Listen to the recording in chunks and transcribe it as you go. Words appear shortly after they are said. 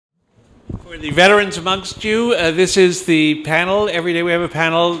For the veterans amongst you, this is the panel. Every day we have a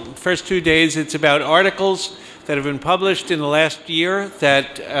panel. First 2 days it's about articles that have been published in the last year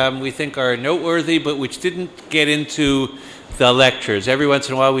that we think are noteworthy but which didn't get into the lectures. Every once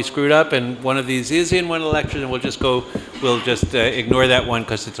in a while we screwed up and one of these is in one of the lectures and we'll just ignore that one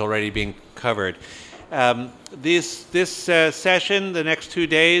because it's already being covered. This session, the next 2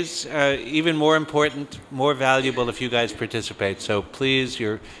 days, even more important, more valuable if you guys participate. So please,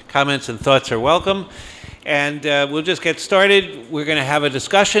 your comments and thoughts are welcome. And we'll just get started. We're going to have a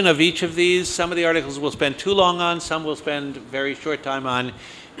discussion of each of these. Some of the articles we'll spend too long on, some we'll spend very short time on,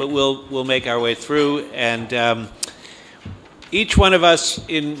 but we'll make our way through. And each one of us,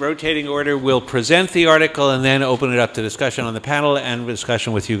 in rotating order, will present the article and then open it up to discussion on the panel and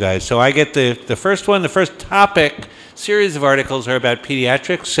discussion with you guys. So I get the first one. The first topic, series of articles are about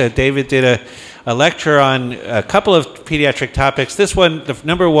pediatrics. David did a lecture on a couple of pediatric topics. This one, the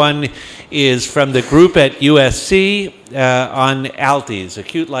number one, is from the group at USC on ALTEs,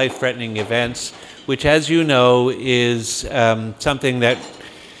 acute life-threatening events, which, as you know, is something that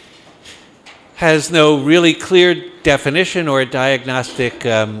has no really clear definition or diagnostic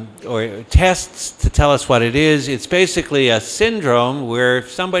or tests to tell us what it is. It's basically a syndrome where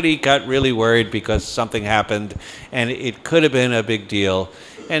somebody got really worried because something happened and it could have been a big deal.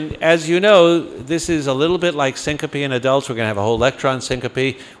 And as you know, this is a little bit like syncope in adults. We're going to have a whole lecture on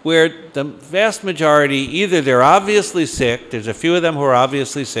syncope, where the vast majority, either they're obviously sick, there's a few of them who are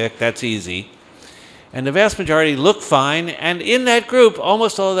obviously sick, that's easy, and the vast majority look fine, and in that group,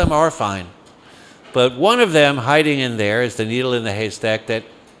 almost all of them are fine. But one of them hiding in there is the needle in the haystack that,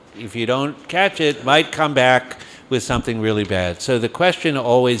 if you don't catch it, might come back with something really bad. So the question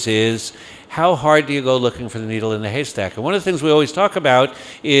always is, how hard do you go looking for the needle in the haystack? And one of the things we always talk about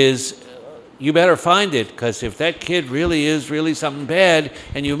is you better find it, because if that kid really is something bad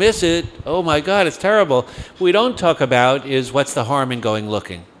and you miss it, oh my God, it's terrible. What we don't talk about is what's the harm in going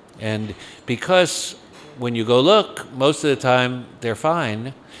looking. And because when you go look, most of the time they're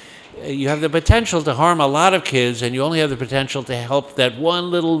fine, you have the potential to harm a lot of kids, and you only have the potential to help that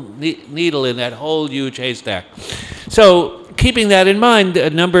one little needle in that whole huge haystack. So keeping that in mind,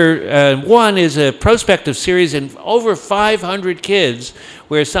 number one is a prospective series in over 500 kids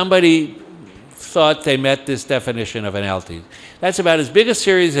where somebody thought they met this definition of an ALTE. That's about as big a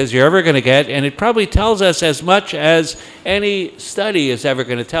series as you're ever going to get, and it probably tells us as much as any study is ever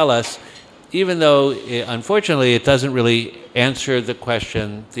going to tell us, even though, unfortunately, it doesn't really answer the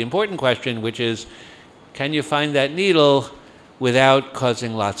question, the important question, which is, can you find that needle without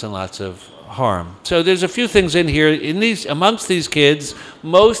causing lots and lots of harm? So there's a few things in here. Amongst these kids,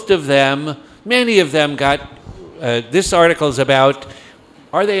 many of them got, this article is about,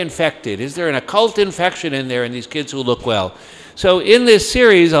 are they infected? Is there an occult infection in there in these kids who look well? So in this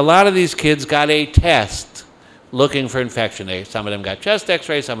series, a lot of these kids got a test looking for infection. Some of them got chest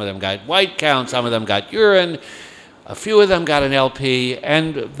x-ray, some of them got white count, some of them got urine, a few of them got an LP,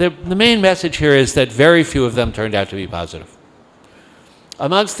 and the main message here is that very few of them turned out to be positive.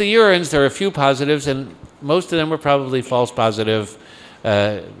 Amongst the urines, there are a few positives, and most of them were probably false positive,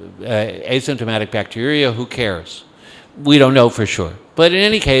 asymptomatic bacteria. Who cares? We don't know for sure. But in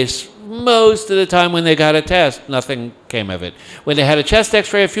any case, most of the time when they got a test, nothing came of it. When they had a chest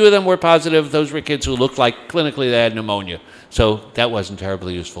x-ray, a few of them were positive. Those were kids who looked like clinically they had pneumonia. So that wasn't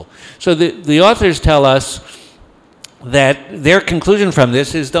terribly useful. So the authors tell us that their conclusion from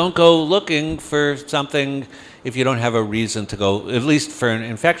this is don't go looking for something if you don't have a reason to go, at least for an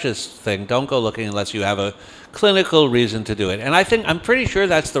infectious thing, don't go looking unless you have a clinical reason to do it. And I'm pretty sure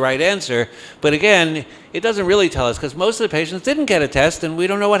that's the right answer, but again, it doesn't really tell us because most of the patients didn't get a test and we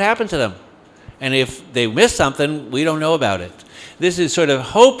don't know what happened to them. And if they missed something, we don't know about it. This is sort of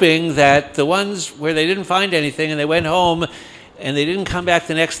hoping that the ones where they didn't find anything and they went home and they didn't come back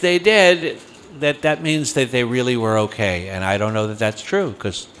the next day dead, that means that they really were okay. And I don't know that that's true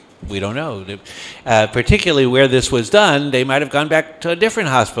because we don't know. Particularly where this was done, they might have gone back to a different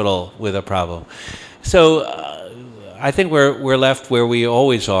hospital with a problem. So I think we're left where we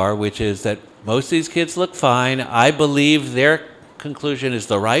always are, which is that most of these kids look fine. I believe their conclusion is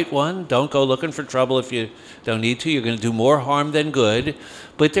the right one. Don't go looking for trouble if you don't need to. You're going to do more harm than good.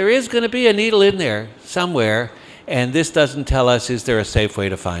 But there is going to be a needle in there somewhere, and this doesn't tell us, is there a safe way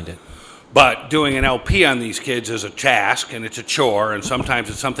to find it? But doing an LP on these kids is a task, and it's a chore, and sometimes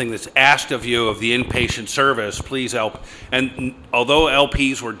it's something that's asked of you of the inpatient service, please help. And although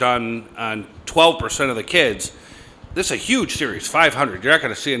LPs were done on 12% of the kids, this is a huge series, 500. You're not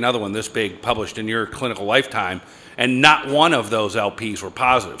going to see another one this big published in your clinical lifetime, and not one of those LPs were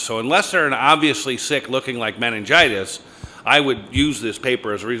positive. So unless they're an obviously sick looking like meningitis, I would use this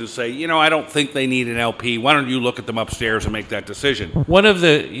paper as a reason to say, I don't think they need an LP. Why don't you look at them upstairs and make that decision?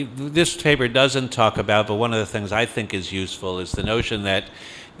 This paper doesn't talk about, but one of the things I think is useful is the notion that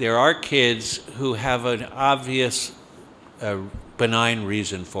there are kids who have an obvious benign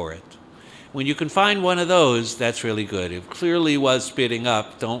reason for it. When you can find one of those, that's really good. If clearly was spitting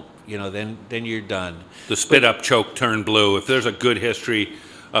up, then you're done. The spit up, choke, turn blue. If there's a good history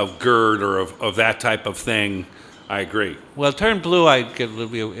of GERD or of that type of thing, I agree. Well, turn blue, I'd give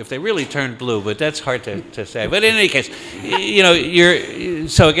if they really turned blue, but that's hard to say. But in any case,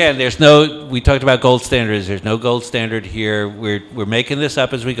 so again, we talked about gold standards. There's no gold standard here. We're making this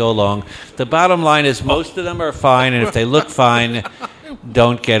up as we go along. The bottom line is most of them are fine, and if they look fine,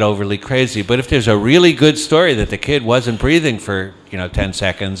 don't get overly crazy. But if there's a really good story that the kid wasn't breathing for 10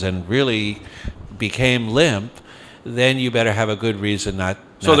 seconds and really became limp, then you better have a good reason not.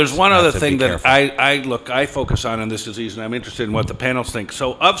 So there's one other thing that I focus on in this disease, and I'm interested in what the panels think.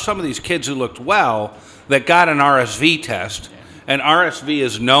 So of some of these kids who looked well that got an RSV test, and RSV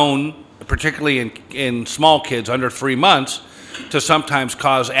is known, particularly in small kids under 3 months, to sometimes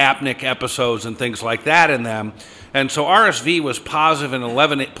cause apneic episodes and things like that in them. And so RSV was positive in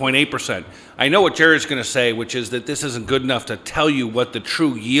 11.8%. I know what Jared's going to say, which is that this isn't good enough to tell you what the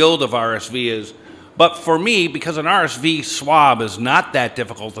true yield of RSV is. But for me, because an RSV swab is not that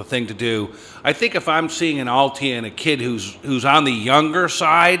difficult a thing to do, I think if I'm seeing an ALT in a kid who's on the younger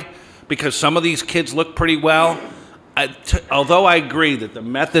side, because some of these kids look pretty well, although I agree that the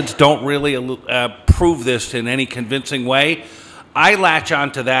methods don't really prove this in any convincing way, I latch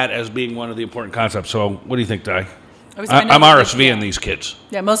onto that as being one of the important concepts. So what do you think, Di? I'm RSV in these kids.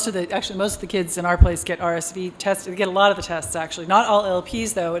 Yeah, most of the kids in our place get RSV tested. They get a lot of the tests, actually. Not all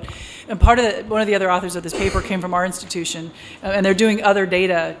LPs, though. And one of the other authors of this paper came from our institution, and they're doing other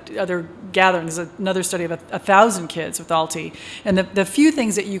data, other gathering. There's another study of 1,000 kids with ALT. And the few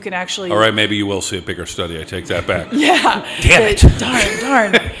things that you can actually... All right, maybe you will see a bigger study. I take that back. Yeah. Damn it.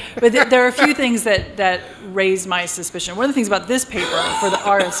 Darn. But there are a few things that raise my suspicion. One of the things about this paper for the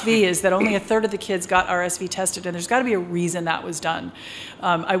RSV is that only a third of the kids got RSV tested, and there's got to be a reason that was done.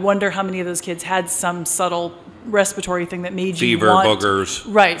 I wonder how many of those kids had some subtle respiratory thing that made you want... Fever, boogers.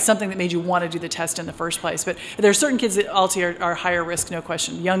 Right, something that made you want to do the test in the first place. But there are certain kids that ALT are higher risk, no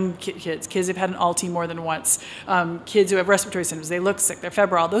question. Young kids who've had an ALT more than once, kids who have respiratory symptoms, they look sick, they're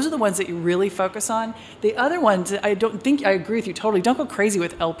febrile. Those are the ones that you really focus on. The other ones, I agree with you totally. Don't go crazy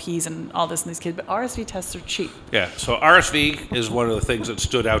with LPs and all this in these kids, but RSV tests are cheap. Yeah, so RSV is one of the things that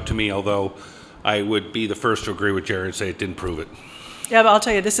stood out to me, although I would be the first to agree with Jared and say it didn't prove it. Yeah, but I'll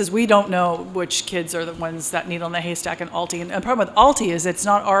tell you, we don't know which kids are the ones that needle in the haystack and ALT. And the problem with ALT is it's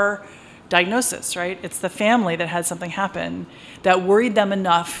not our diagnosis, right? It's the family that had something happen that worried them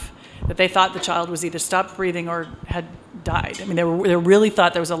enough that they thought the child was either stopped breathing or had died. I mean, they really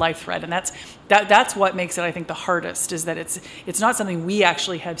thought there was a life threat. And that's what makes it, I think, the hardest, is that it's not something we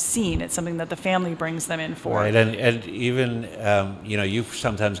actually have seen. It's something that the family brings them in for. Right, and even, you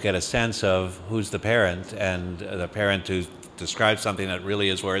sometimes get a sense of who's the parent, and the parent who describes something that really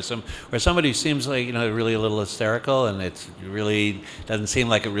is worrisome, or somebody who seems like, really a little hysterical, and it really doesn't seem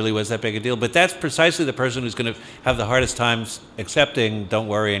like it really was that big a deal. But that's precisely the person who's going to have the hardest times accepting, don't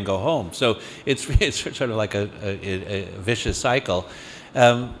worry, and go home. So it's sort of like a vicious cycle.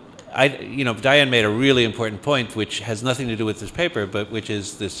 Diane made a really important point, which has nothing to do with this paper, but which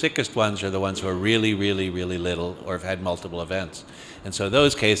is the sickest ones are the ones who are really, really, really little or have had multiple events. And so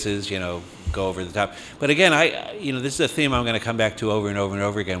those cases, go over the top. But again, this is a theme I'm going to come back to over and over and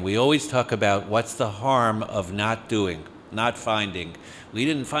over again. We always talk about what's the harm of not doing, not finding. We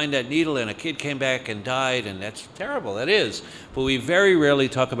didn't find that needle and a kid came back and died, and that's terrible, that is. But we very rarely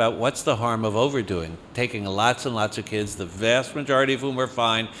talk about what's the harm of overdoing, taking lots and lots of kids, the vast majority of whom are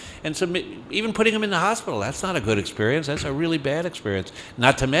fine, and even putting them in the hospital. That's not a good experience. That's a really bad experience.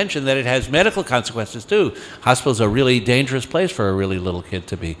 Not to mention that it has medical consequences too. Hospitals are a really dangerous place for a really little kid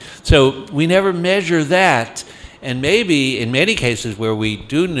to be. So we never measure that. And maybe in many cases where we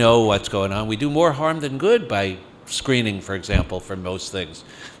do know what's going on, we do more harm than good by screening, for example, for most things.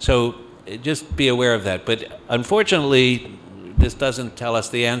 So just be aware of that. But unfortunately, this doesn't tell us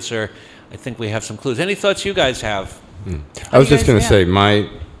the answer. I think we have some clues. Any thoughts you guys have? I was just going to say,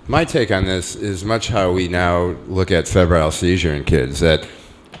 my take on this is much how we now look at febrile seizure in kids. That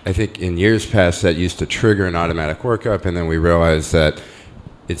I think in years past that used to trigger an automatic workup, and then we realized that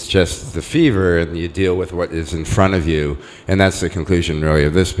it's just the fever, and you deal with what is in front of you. And that's the conclusion, really,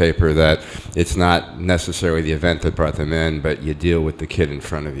 of this paper, that it's not necessarily the event that brought them in, but you deal with the kid in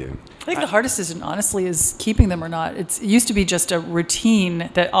front of you. I think the hardest decision, honestly, is keeping them or not. It used to be just a routine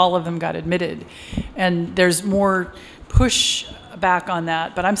that all of them got admitted. And there's more push back on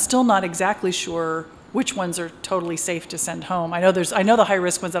that, but I'm still not exactly sure which ones are totally safe to send home. I know the high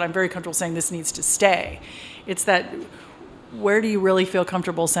risk ones that I'm very comfortable saying this needs to stay. It's that where do you really feel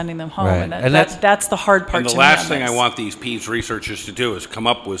comfortable sending them home? Right. And that's the hard part. And the last thing I want these PEDS researchers to do is come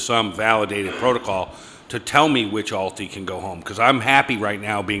up with some validated protocol to tell me which Alti can go home, because I'm happy right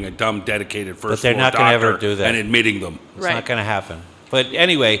now being a dumb, dedicated first floor doctor ever do that. and admitting them. It's not going to happen. But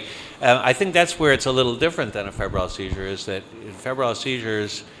anyway, I think that's where it's a little different than a febrile seizure, is that in febrile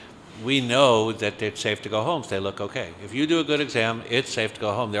seizures, we know that it's safe to go home. They look okay. If you do a good exam, it's safe to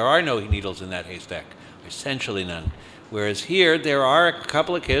go home. There are no needles in that haystack, essentially none. Whereas here, there are a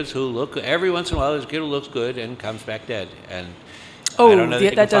couple of kids who look, every once in a while, there's a kid who looks good and comes back dead. And I don't know that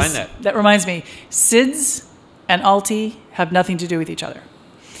you can find that. That reminds me, SIDS and ALTI have nothing to do with each other.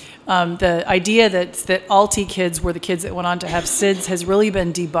 The idea that ALTI kids were the kids that went on to have SIDS has really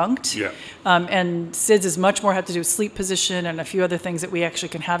been debunked. Yeah. And SIDS is much more have to do with sleep position and a few other things that we actually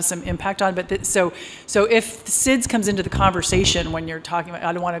can have some impact on. But so if SIDS comes into the conversation when you're talking about,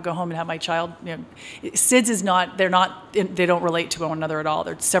 I don't want to go home and have my child, SIDS is not, they don't relate to one another at all.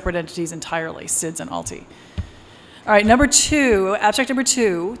 They're separate entities entirely, SIDS and ALTI. All right, abstract number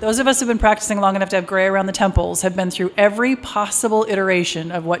two, those of us who have been practicing long enough to have gray around the temples have been through every possible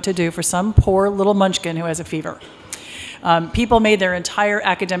iteration of what to do for some poor little munchkin who has a fever. People made their entire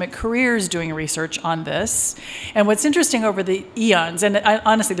academic careers doing research on this. And what's interesting over the eons, and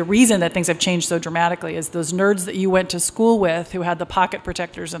honestly, the reason that things have changed so dramatically is those nerds that you went to school with who had the pocket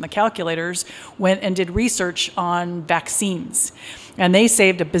protectors and the calculators went and did research on vaccines. And they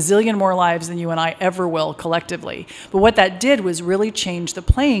saved a bazillion more lives than you and I ever will collectively. But what that did was really change the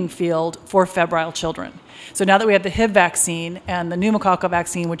playing field for febrile children. So now that we have the HIV vaccine and the pneumococcal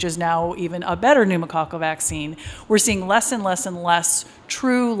vaccine, which is now even a better pneumococcal vaccine, we're seeing less and less and less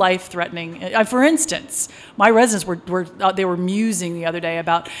true life-threatening. For instance, my residents were musing the other day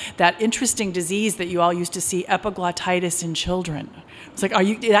about that interesting disease that you all used to see, epiglottitis in children. It's like,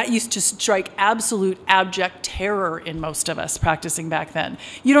 that used to strike absolute abject terror in most of us practicing back then.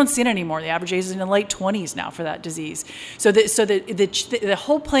 You don't see it anymore. The average age is in the late 20s now for that disease. So the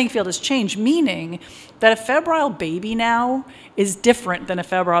whole playing field has changed, meaning that a febrile baby now is different than a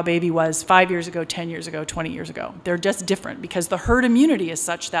febrile baby was 5 years ago, 10 years ago, 20 years ago. They're just different because the herd immunity is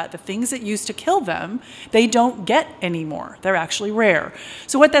such that the things that used to kill them, they don't get anymore. They're actually rare.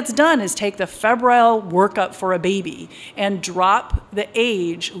 So what that's done is take the febrile workup for a baby and drop the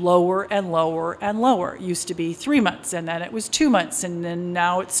age lower and lower and lower. It used to be 3 months, and then it was 2 months, and then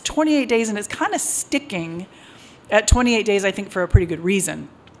now it's 28 days, and it's kind of sticking at 28 days, I think, for a pretty good reason.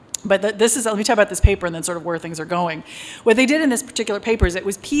 But let me talk about this paper and then sort of where things are going. What they did in this particular paper is it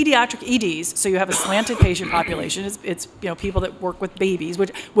was pediatric EDs, so you have a slanted patient population. It's people that work with babies,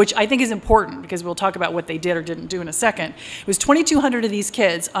 which I think is important because we'll talk about what they did or didn't do in a second. It was 2,200 of these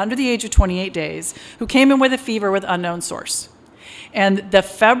kids under the age of 28 days who came in with a fever with unknown source. And the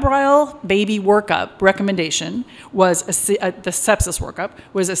febrile baby workup recommendation was the sepsis workup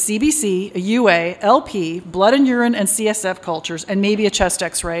was a CBC, a UA, LP, blood and urine and CSF cultures, and maybe a chest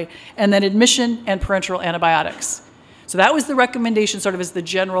X-ray, and then admission and parenteral antibiotics. So that was the recommendation, sort of as the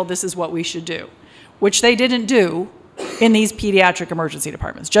general. This is what we should do, which they didn't do in these pediatric emergency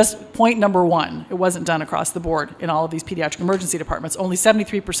departments. Just point number one, it wasn't done across the board in all of these pediatric emergency departments. Only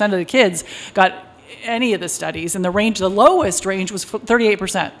 73% of the kids got any of the studies, and the lowest range was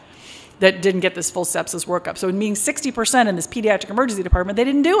 38% that didn't get this full sepsis workup. So it means 60% in this pediatric emergency department, they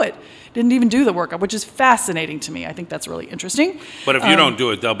didn't do it. Didn't even do the workup, which is fascinating to me. I think that's really interesting. But if you don't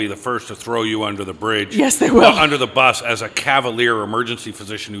do it, they'll be the first to throw you under the bridge. Yes, they will. Under the bus as a cavalier emergency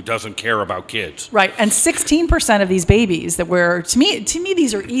physician who doesn't care about kids. Right, and 16% of these babies that were, to me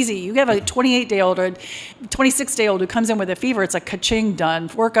these are easy. You have a 28-day-old or 26-day-old who comes in with a fever, it's like ka-ching, done,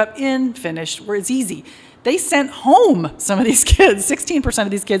 workup in, finished, where it's easy. They sent home some of these kids. 16%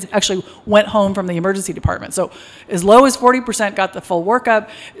 of these kids actually went home from the emergency department. So as low as 40% got the full workup,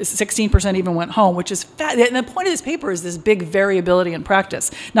 16% even went home, which is fat. And the point of this paper is this big variability in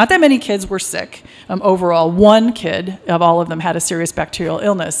practice. Not that many kids were sick overall. One kid of all of them had a serious bacterial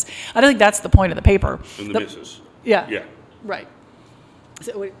illness. I don't think that's the point of the paper. And the misses. Yeah. Yeah. Right.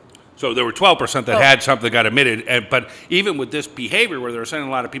 So there were 12% that had something that got admitted. But even with this behavior where they were sending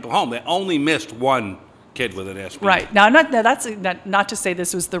a lot of people home, they only missed one kid with an SP. Right. Now, that's not to say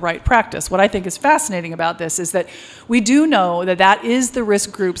this was the right practice. What I think is fascinating about this is that we do know that is the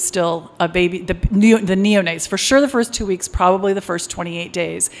risk group still of baby, the neonates. For sure the first 2 weeks, probably the first 28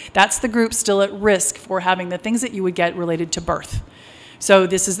 days. That's the group still at risk for having the things that you would get related to birth. So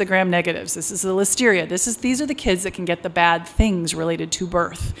this is the gram negatives. This is the listeria. These are the kids that can get the bad things related to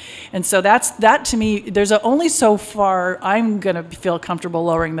birth. And so that to me, there's only so far I'm going to feel comfortable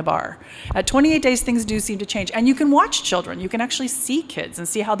lowering the bar. At 28 days, things do seem to change. And you can watch children. You can actually see kids and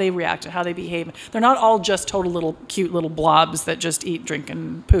see how they react and how they behave. They're not all just total little cute little blobs that just eat, drink,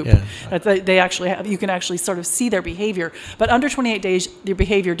 and poop. Yeah. They actually have, you can actually sort of see their behavior. But under 28 days, their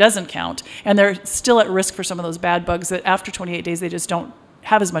behavior doesn't count. And they're still at risk for some of those bad bugs that after 28 days, they just don't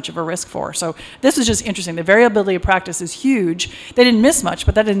have as much of a risk for. So this is just interesting. The variability of practice is huge. They didn't miss much,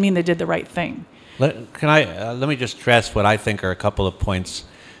 but that didn't mean they did the right thing. Let me just stress what I think are a couple of points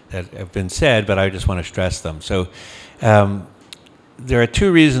that have been said, but I just want to stress them. So there are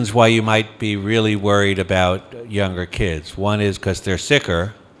two reasons why you might be really worried about younger kids. One is because they're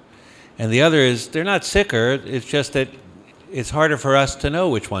sicker, and the other is they're not sicker. It's just that it's harder for us to know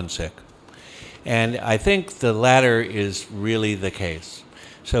which one's sick. And I think the latter is really the case.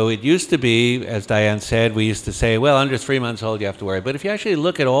 So it used to be, as Diane said, we used to say, well, under 3 months old, you have to worry. But if you actually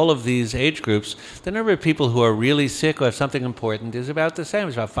look at all of these age groups, the number of people who are really sick or have something important is about the same.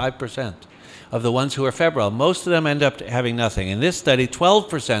 It's about 5% of the ones who are febrile. Most of them end up having nothing. In this study,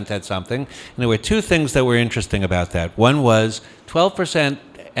 12% had something. And there were two things that were interesting about that. One was 12%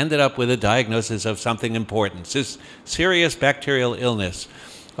 ended up with a diagnosis of something important, serious bacterial illness.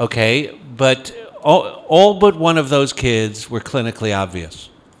 Okay, but all but one of those kids were clinically obvious.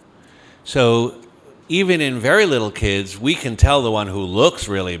 So even in very little kids, we can tell the one who looks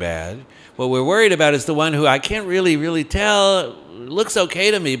really bad. What we're worried about is the one who I can't really tell, looks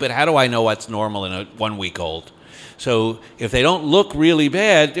okay to me, but how do I know what's normal in a 1 week old? So if they don't look really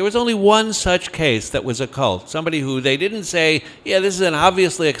bad, there was only one such case that was occult. Somebody who they didn't say, yeah, this is an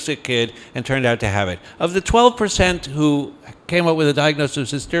obviously a sick kid, and turned out to have it. Of the 12% who came up with a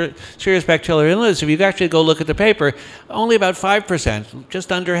diagnosis of serious bacterial illness, if you actually go look at the paper, only about 5%,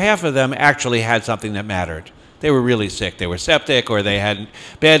 just under half of them actually had something that mattered. They were really sick. They were septic, or they had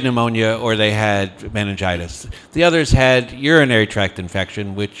bad pneumonia, or they had meningitis. The others had urinary tract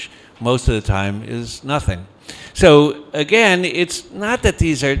infection, which most of the time is nothing. So again, it's not that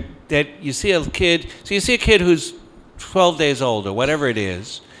these are, that you see a kid, so you see a kid who's 12 days old or whatever it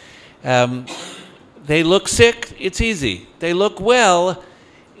is, they look sick, it's easy. They look well,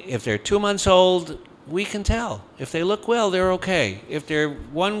 if they're 2 months old, we can tell. If they look well, they're okay. If they're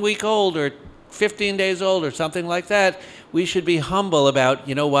 1 week old or 15 days old or something like that, we should be humble about,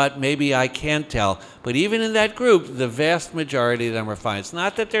 you know what, maybe I can't tell. But even in that group, the vast majority of them are fine. It's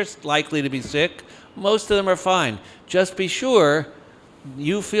not that they're likely to be sick. Most of them are fine. Just be sure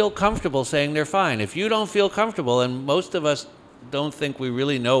you feel comfortable saying they're fine. If you don't feel comfortable, and most of us don't think we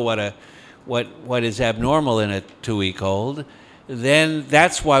really know what is abnormal in a 2 week old, then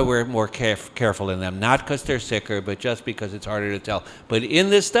that's why we're more careful in them. Not because they're sicker, but just because it's harder to tell. But in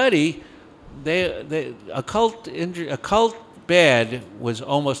this study, occult bad was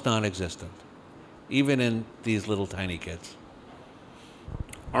almost non-existent, even in these little tiny kids.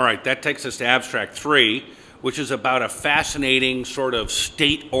 All right, that takes us to abstract 3, which is about a fascinating sort of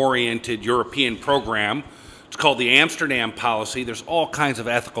state-oriented European program. It's called the Amsterdam Policy. There's all kinds of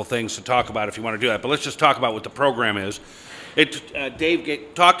ethical things to talk about if you want to do that, but let's just talk about what the program is.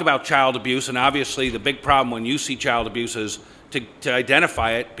 Dave talked about child abuse, and obviously the big problem when you see child abuse is to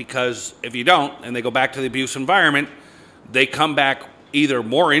identify it, because if you don't, and they go back to the abuse environment, they come back either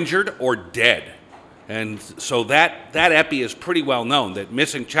more injured or dead. And so that epi is pretty well known, that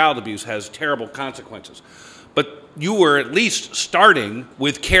missing child abuse has terrible consequences. But you were at least starting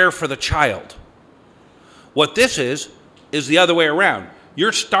with care for the child. What this is the other way around.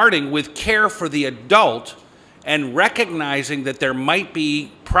 You're starting with care for the adult and recognizing that there might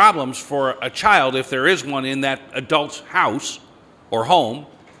be problems for a child, if there is one in that adult's house or home,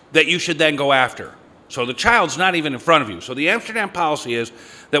 that you should then go after. So the child's not even in front of you. So the Amsterdam Policy is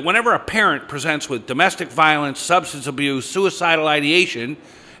that whenever a parent presents with domestic violence, substance abuse, suicidal ideation,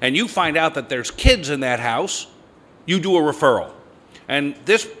 and you find out that there's kids in that house, you do a referral. And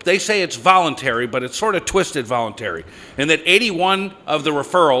this, they say it's voluntary, but it's sort of twisted voluntary. And that 81 of the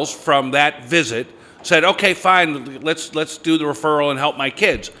referrals from that visit said, okay, fine, let's do the referral and help my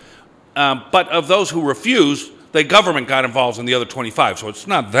kids. But of those who refused, the government got involved in the other 25, so it's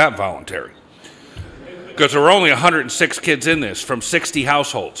not that voluntary. Because there were only 106 kids in this from 60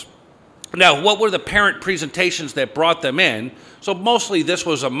 households. Now, what were the parent presentations that brought them in? So mostly this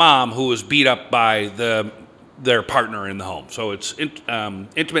was a mom who was beat up by their partner in the home. So it's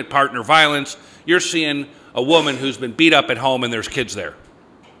intimate partner violence. You're seeing a woman who's been beat up at home and there's kids there.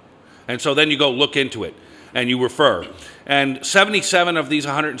 And so then you go look into it. and you refer. And 77 of these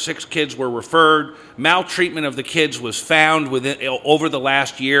 106 kids were referred. Maltreatment of the kids was found over the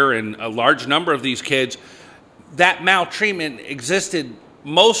last year, and a large number of these kids, that maltreatment existed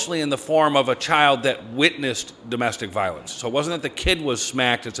mostly in the form of a child that witnessed domestic violence. So it wasn't that the kid was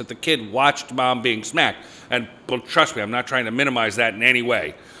smacked, it's that the kid watched mom being smacked. And trust me, I'm not trying to minimize that in any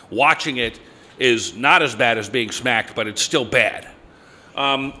way. Watching it is not as bad as being smacked, but it's still bad.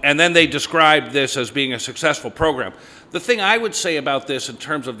 And then they described this as being a successful program. The thing I would say about this in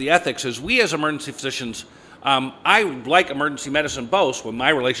terms of the ethics is we as emergency physicians, I like emergency medicine both when my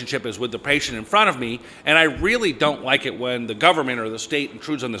relationship is with the patient in front of me, and I really don't like it when the government or the state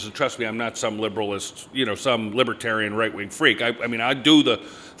intrudes on this. And trust me, I'm not some liberalist, some libertarian right-wing freak. I mean, I do the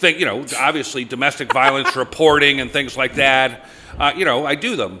thing, obviously domestic violence reporting and things like that. I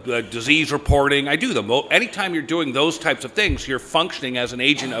do them. Disease reporting, I do them. Well, anytime you're doing those types of things, you're functioning as an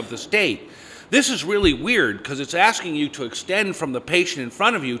agent of the state. This is really weird because it's asking you to extend from the patient in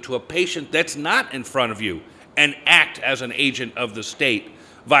front of you to a patient that's not in front of you and act as an agent of the state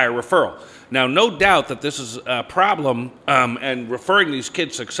via referral. Now, no doubt that this is a problem, and referring these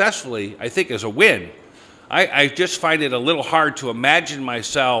kids successfully, I think, is a win. I just find it a little hard to imagine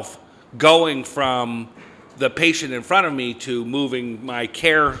myself going from the patient in front of me to moving my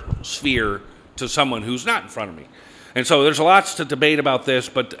care sphere to someone who's not in front of me. And so there's lots to debate about this,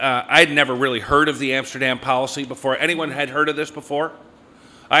 but I'd never really heard of the Amsterdam policy before. Anyone had heard of this before?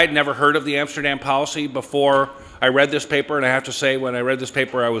 I had never heard of the Amsterdam policy before I read this paper, and I have to say when I read this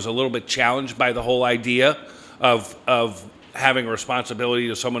paper I was a little bit challenged by the whole idea of having a responsibility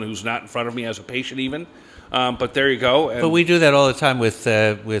to someone who's not in front of me as a patient even. But there you go. But we do that all the time with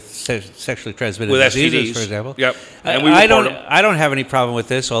sexually transmitted diseases, STDs. for example. Yep. And I don't have any problem with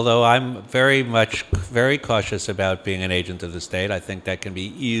this, although I'm very cautious about being an agent of the state. I think that can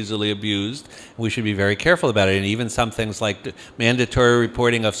be easily abused. We should be very careful about it. And even some things like mandatory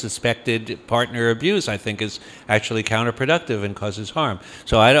reporting of suspected partner abuse, I think, is actually counterproductive and causes harm.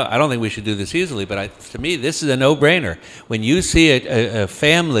 So I don't think we should do this easily. But to me, this is a no-brainer. When you see a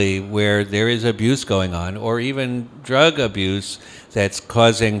family where there is abuse going on, or even drug abuse that's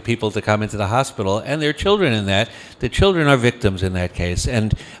causing people to come into the hospital, and there are children in that. The children are victims in that case.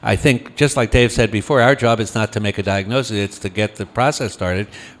 And I think, just like Dave said before, our job is not to make a diagnosis, it's to get the process started,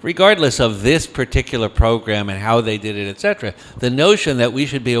 regardless of this particular program and how they did it, etc. The notion that we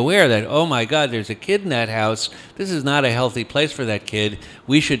should be aware that, oh my God, there's a kid in that house, this is not a healthy place for that kid,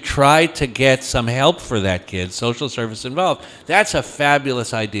 we should try to get some help for that kid, social service involved. That's a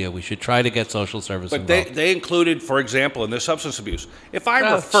fabulous idea. We should try to get social service involved. But they included, for example, in this substance abuse, if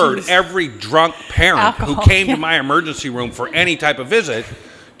I referred every drunk parent Alcohol, who came to my emergency room for any type of visit,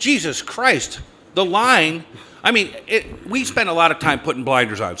 Jesus Christ, the line, I mean, we spend a lot of time putting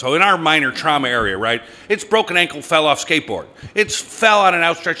blinders on. So in our minor trauma area, right, it's broken ankle, fell off skateboard. It's fell on an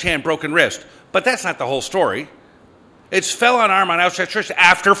outstretched hand, broken wrist. But that's not the whole story. It's fell on arm on outstretched wrist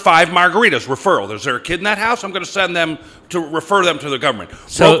after 5 margaritas. Referral. Is there a kid in that house? I'm going to send them to refer them to the government.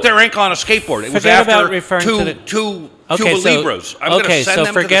 Broke their ankle on a skateboard. It was after two Libras. I'm going to send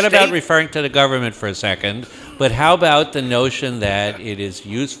them to the state. Forget about referring to the government for a second. But how about the notion that it is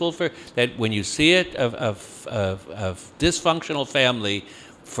useful that when you see it of dysfunctional family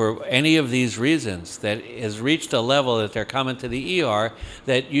for any of these reasons that has reached a level that they're coming to the ER,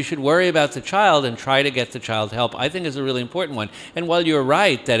 that you should worry about the child and try to get the child help, I think is a really important one. And while you're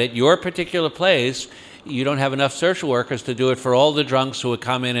right that at your particular place, you don't have enough social workers to do it for all the drunks who would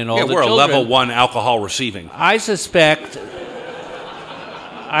come in and all the children. We're a level 1 alcohol receiving. I suspect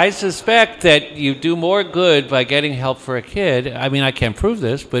that you do more good by getting help for a kid. I mean, I can't prove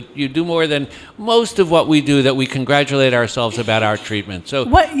this, but you do more than most of what we do that we congratulate ourselves about our treatment. So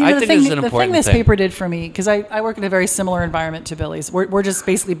I think this is an important thing. The thing this paper did for me, because I work in a very similar environment to Billy's. We're just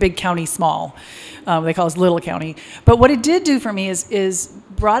basically big county, small. They call us little county. But what it did do for me is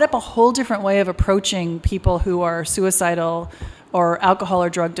brought up a whole different way of approaching people who are suicidal or alcohol or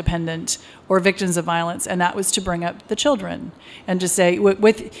drug dependent or victims of violence, and that was to bring up the children and just say,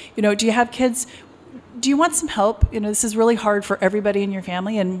 do you have kids? Do you want some help? This is really hard for everybody in your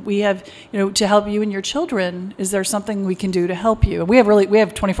family, and we have, to help you and your children. Is there something we can do to help you? We have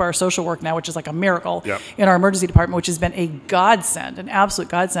 24-hour social work now, which is like a miracle in our emergency department, which has been a godsend, an absolute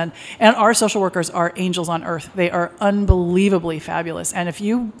godsend. And our social workers are angels on earth. They are unbelievably fabulous. And if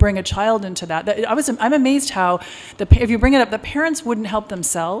you bring a child into that I'm amazed how if you bring it up, the parents wouldn't help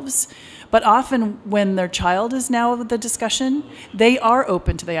themselves. But often when their child is now the discussion, they are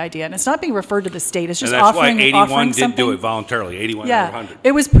open to the idea. And it's not being referred to the state. It's just and that's offering why 81 offering did something. do it voluntarily, 81 out of 100.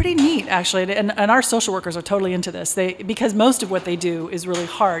 It was pretty neat, actually. And our social workers are totally into this. Because most of what they do is really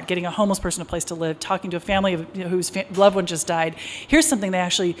hard, getting a homeless person a place to live, talking to a family whose loved one just died. Here's something they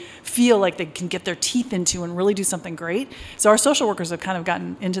actually feel like they can get their teeth into and really do something great. So our social workers have kind of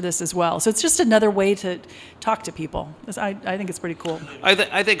gotten into this as well. So it's just another way to talk to people. I think it's pretty cool.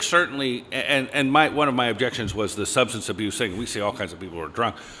 I think certainly, and one of my objections was the substance abuse thing. We see all kinds of people who are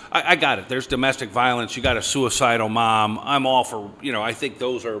drunk. I got it. There's domestic violence. You got a suicidal mom. I'm all for, I think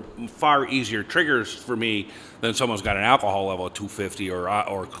those are far easier triggers for me than someone's got an alcohol level of 250 or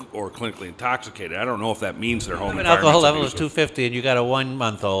clinically intoxicated. I don't know if that means their home An environment's alcohol level is abusive. 250 and you got a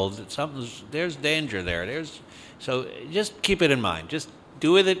 1-month-old. There's danger there. So just keep it in mind. Just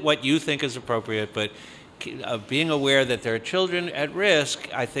do with it what you think is appropriate, but being aware that there are children at risk,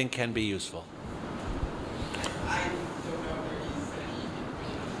 I think, can be useful. I don't know if there is any,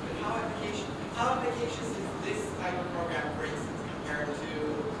 but how efficacious is this type of program, for instance, compared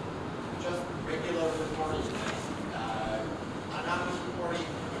to just regular reporting, anonymous reporting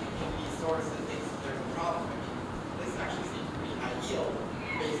from a community source that thinks that there's a problem? This actually seems pretty high yield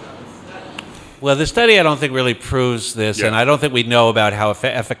based on this study. Well, the study, I don't think, really proves this, Yeah. and I don't think we know about how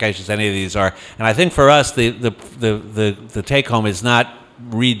efficacious any of these are. And I think for us, the take-home is not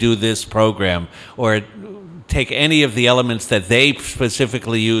redo this program or take any of the elements that they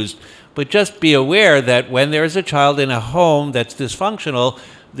specifically used, but just be aware that when there is a child in a home that's dysfunctional,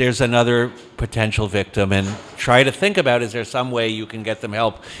 there's another potential victim, and try to think about, is there some way you can get them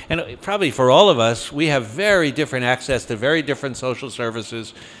help? And probably for all of us, we have very different access to very different social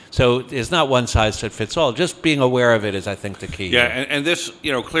services, so it's not one size that fits all. Just being aware of it is, I think, the key. Yeah, and this,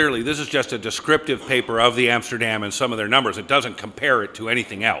 clearly, this is just a descriptive paper of the Amsterdam and some of their numbers. It doesn't compare it to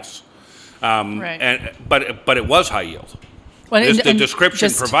anything else. Right. But it was high yield. Well, The description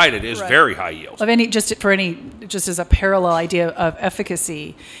provided is very high yield. Just as a parallel idea of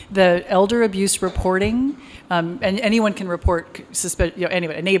efficacy, the elder abuse reporting, and anyone can report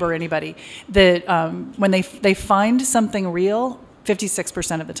anybody, a neighbor, anybody, that when they find something real,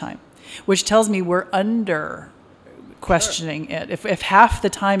 56% of the time, which tells me we're under questioning it. If half the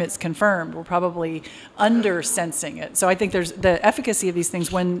time it's confirmed, we're probably under sensing it. So I think there's the efficacy of these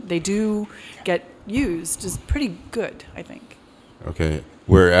things when they do get used is pretty good, I think. Okay,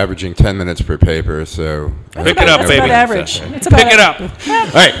 we're averaging 10 minutes per paper, so... Pick it up, That's baby. about average. It's about Pick it up.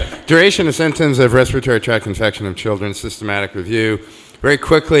 All right, duration of symptoms of respiratory tract infection of children, systematic review. Very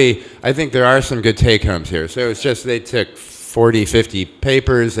quickly, I think there are some good take-homes here. So it's just they took 40, 50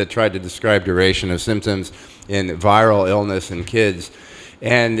 papers that tried to describe duration of symptoms in viral illness in kids.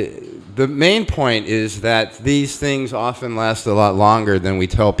 And the main point is that these things often last a lot longer than we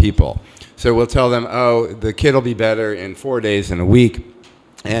tell people. So we'll tell them, oh, the kid will be better in 4 days and a week.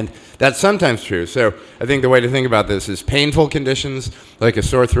 And that's sometimes true. So I think the way to think about this is painful conditions, like a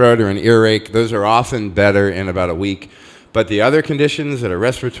sore throat or an earache, those are often better in about a week. But the other conditions that are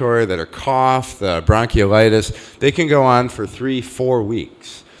respiratory, that are cough, the bronchiolitis, they can go on for 3-4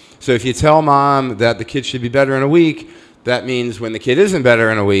 weeks. So if you tell mom that the kid should be better in a week, that means when the kid isn't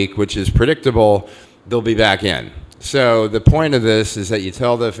better in a week, which is predictable, they'll be back in. So the point of this is that you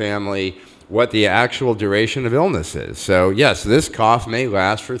tell the family what the actual duration of illness is. So yes, this cough may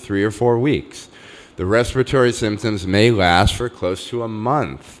last for 3 or 4 weeks. The respiratory symptoms may last for close to a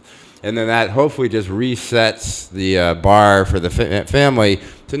month. And then that hopefully just resets the bar for the family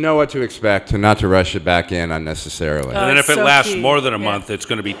to know what to expect, to not to rush it back in unnecessarily. And then if it so lasts key. more than a Yeah. month, it's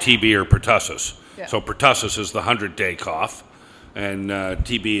going to be TB or pertussis. Yeah. So pertussis is the 100-day cough, and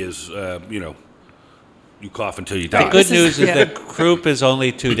TB is, you cough until you die. The good This news is yeah. that croup is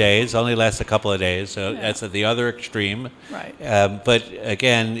only 2 days, only lasts a couple of days, so that's at the other extreme. Right. But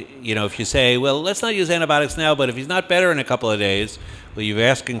again, if you say, well, let's not use antibiotics now, but if he's not better in a couple of days, well, you're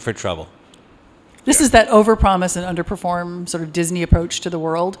asking for trouble. This is that overpromise and underperform sort of Disney approach to the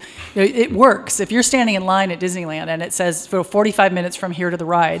world. It works. If you're standing in line at Disneyland and it says for 45 minutes from here to the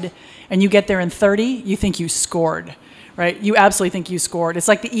ride, and you get there in 30, you think you scored. Right? You absolutely think you scored. It's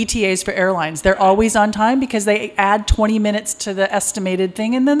like the ETAs for airlines. They're always on time because they add 20 minutes to the estimated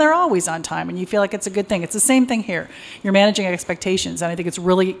thing, and then they're always on time, and you feel like it's a good thing. It's the same thing here. You're managing expectations, and I think it's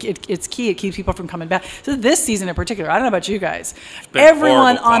really, it's key. It keeps people from coming back. So this season in particular, I don't know about you guys, been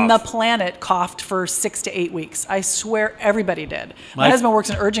everyone horrible on the cough. planet coughed for 6 to 8 weeks. I swear everybody did. My My- husband works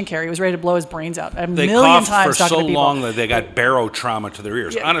in urgent care. He was ready to blow his brains out a They million coughed times for talking so to people. long that they got barotrauma to their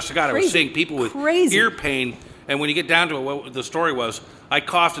ears. Yeah, Honest to God, I was crazy, seeing people with crazy. ear pain And when you get down to it, what the story was, I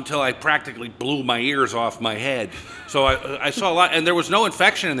coughed until I practically blew my ears off my head. So I saw a lot, and there was no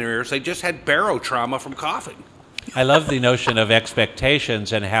infection in their ears. They just had barotrauma from coughing. I love the notion of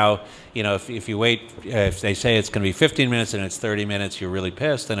expectations and how, you know, if you wait, if they say it's going to be 15 minutes and it's 30 minutes, you're really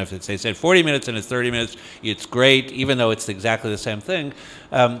pissed. And if they said 40 minutes and it's 30 minutes, it's great, even though it's exactly the same thing.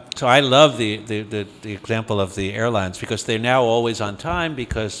 So I love the example of the airlines because they're now always on time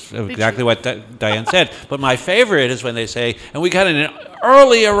because of exactly what Diane said. But my favorite is when they say, and we got an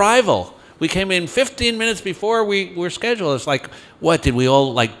early arrival. We came in 15 minutes before we were scheduled. It's like, what, did we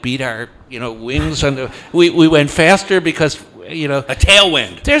all like beat our, wings? And we went faster because, A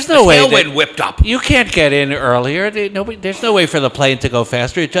tailwind. There's no way. Tailwind whipped up. You can't get in earlier. There's no way for the plane to go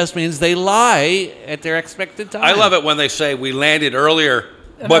faster. It just means they lie at their expected time. I love it when they say we landed earlier,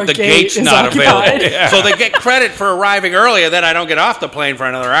 And but our the gate gate's is not occupied. available. So they get credit for arriving earlier, then I don't get off the plane for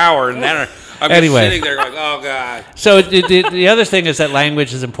another hour, and then I'm Anyway. just sitting there going, oh, God. So the other thing is that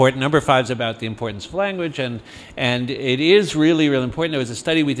language is important. Number 5 is about the importance of language, and it is really, really important. There was a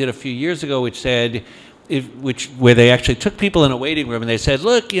study we did a few years ago which said, where they actually took people in a waiting room and they said,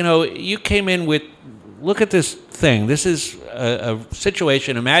 look, you came in with, look at this thing. This is a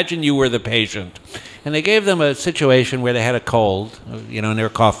situation. Imagine you were the patient. And they gave them a situation where they had a cold, and they were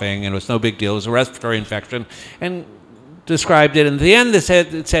coughing, and it was no big deal. It was a respiratory infection. And described it. And at the end, it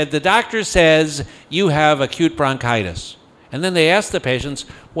said, the doctor says you have acute bronchitis. And then they asked the patients,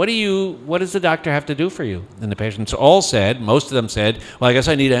 what does the doctor have to do for you? And the patients most of them said, well, I guess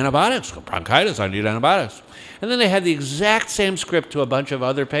I need antibiotics. Bronchitis, I need antibiotics. And then they had the exact same script to a bunch of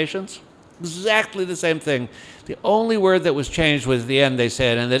other patients. Exactly the same thing. The only word that was changed was the end. They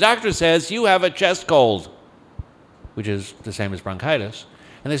said, and the doctor says you have a chest cold, which is the same as bronchitis.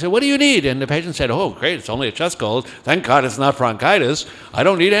 And they said, what do you need? And the patient said, oh, great, it's only a chest cold. Thank God it's not bronchitis. I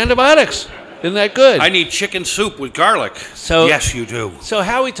don't need antibiotics. Isn't that good? I need chicken soup with garlic. So, yes, you do. So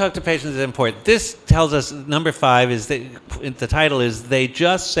how we talk to patients is important. This tells us, number 5, is the title is, they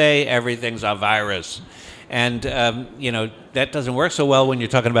just say everything's a virus. And, that doesn't work so well when you're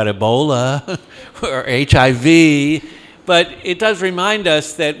talking about Ebola or HIV. But it does remind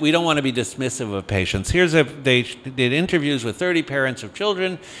us that we don't want to be dismissive of patients. They did interviews with 30 parents of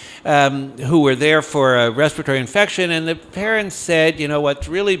children who were there for a respiratory infection, and the parents said, what's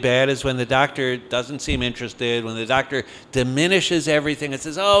really bad is when the doctor doesn't seem interested, when the doctor diminishes everything and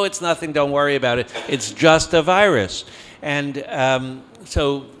says, oh, it's nothing, don't worry about it, it's just a virus. And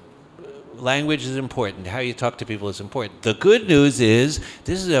so language is important. How you talk to people is important. The good news is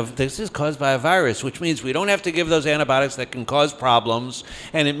this is caused by a virus, which means we don't have to give those antibiotics that can cause problems,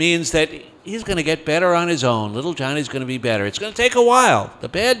 and it means that he's going to get better on his own. Little Johnny's going to be better. It's going to take a while. The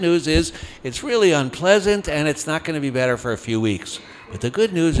bad news is it's really unpleasant, and it's not going to be better for a few weeks. But the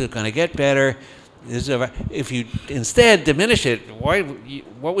good news is it's going to get better. If you instead diminish it,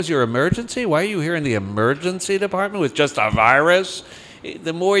 what was your emergency? Why are you here in the emergency department with just a virus?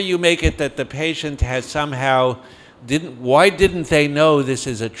 The more you make it that the patient has somehow why didn't they know this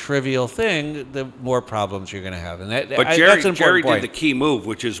is a trivial thing, the more problems you're going to have. And but Jerry did the key move,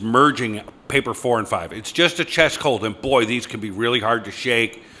 which is merging paper 4 and 5. It's just a chest cold, and boy, these can be really hard to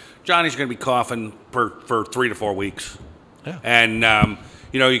shake. Johnny's going to be coughing for 3 to 4 weeks. Yeah. And,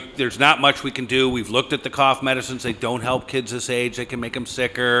 there's not much we can do. We've looked at the cough medicines. They don't help kids this age. They can make them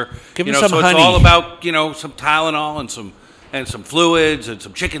sicker. Give them some honey. It's all about, some Tylenol and some fluids and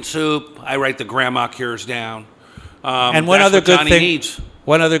some chicken soup. I write the grandma cures down. And one other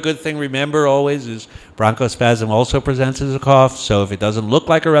good thing, remember always, is bronchospasm also presents as a cough. So if it doesn't look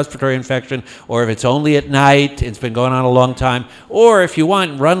like a respiratory infection, or if it's only at night, it's been going on a long time, or if you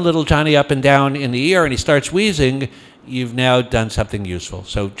want, run little Johnny up and down in the ear and he starts wheezing, you've now done something useful.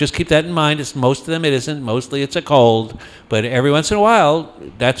 So just keep that in mind. Most of them it isn't. Mostly it's a cold. But every once in a while,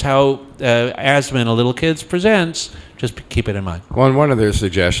 that's how asthma in a little kid presents. Just keep it in mind. Well, one of their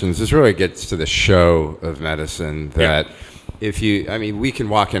suggestions, this really gets to the show of medicine, that we can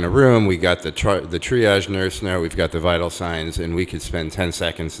walk in a room, we got the triage nurse now, we've got the vital signs, and we could spend 10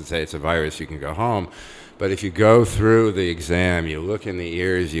 seconds and say it's a virus, you can go home. But if you go through the exam, you look in the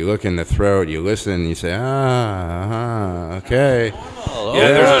ears, you look in the throat, you listen, and you say, okay.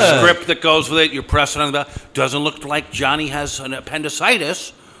 There's a script that goes with it. You press it on the bell. Doesn't look like Johnny has an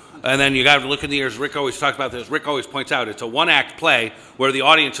appendicitis. And then you got to look in the ears. Rick always talks about this. Rick always points out it's a one-act play where the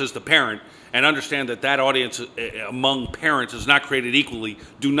audience is the parent, and understand that audience among parents is not created equally.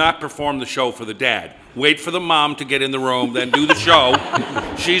 Do not perform the show for the dad. Wait for the mom to get in the room, then do the show.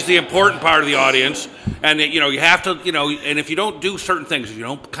 She's the important part of the audience. And, you have to, and if you don't do certain things, if you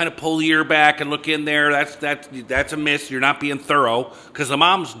don't kind of pull the ear back and look in there, that's a miss. You're not being thorough, because the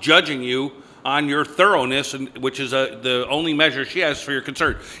mom's judging you on your thoroughness, and which is the only measure she has for your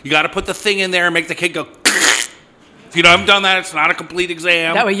concern. You got to put the thing in there and make the kid go. If you haven't done that, it's not a complete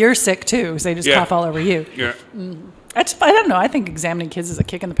exam. That way you're sick too, because they just cough all over you. Yeah. I don't know. I think examining kids is a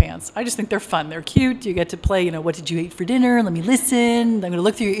kick in the pants. I just think they're fun. They're cute. You get to play, what did you eat for dinner? Let me listen. I'm going to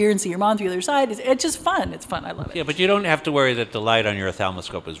look through your ear and see your mom through the other side. It's just fun. It's fun. I love it. Yeah, but you don't have to worry that the light on your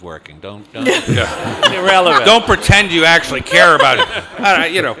ophthalmoscope is working. Don't Irrelevant. Don't pretend you actually care about it.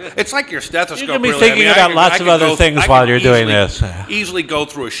 It's like your stethoscope. You can be thinking about lots of other things while you're doing this. Easily go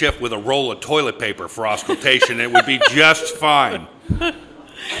through a shift with a roll of toilet paper for auscultation. It would be just fine.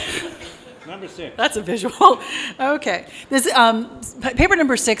 Number 6. That's a visual. Okay. This paper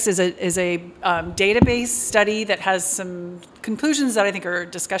number 6 is a database study that has some conclusions that I think are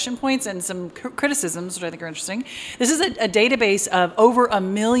discussion points and some criticisms, which I think are interesting. This is a database of over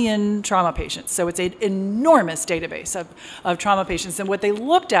 1 million trauma patients. So it's an enormous database of trauma patients. And what they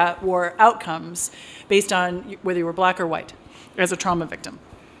looked at were outcomes based on whether you were black or white as a trauma victim.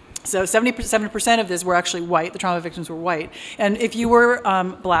 So 77% of this were actually white. The trauma victims were white. And if you were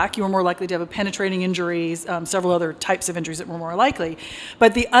black, you were more likely to have a penetrating injury, several other types of injuries that were more likely.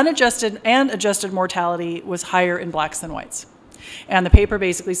 But the unadjusted and adjusted mortality was higher in blacks than whites. And the paper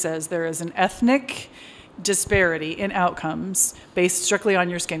basically says there is an ethnic disparity in outcomes based strictly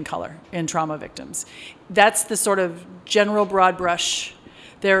on your skin color in trauma victims. That's the sort of general broad brush.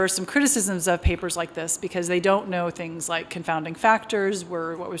 There are some criticisms of papers like this because they don't know things like confounding factors,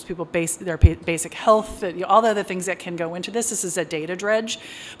 what was people their basic health, all the other things that can go into this. This is a data dredge,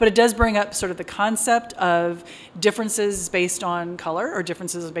 but it does bring up sort of the concept of differences based on color or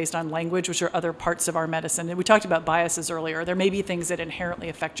differences based on language, which are other parts of our medicine. And we talked about biases earlier. There may be things that inherently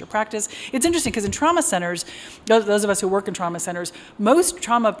affect your practice. It's interesting because in trauma centers, those of us who work in trauma centers, most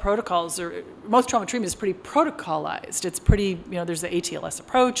trauma protocols or most trauma treatment is pretty protocolized. It's pretty, there's the ATLS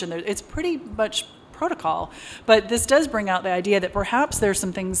approach, and it's pretty much protocol. But this does bring out the idea that perhaps there's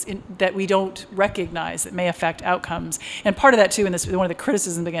some things that we don't recognize that may affect outcomes. And part of that too, and one of the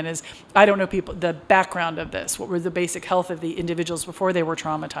criticisms again is, I don't know the background of this. What were the basic health of the individuals before they were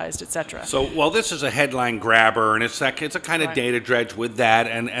traumatized, et cetera. So, this is a headline grabber, and it's a kind of data dredge with that,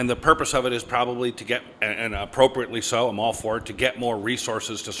 and the purpose of it is probably to get, and appropriately so, I'm all for it, to get more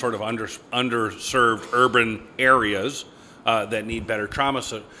resources to sort of underserved urban areas that need better trauma.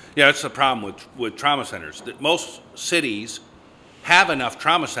 So, that's the problem with trauma centers. That most cities have enough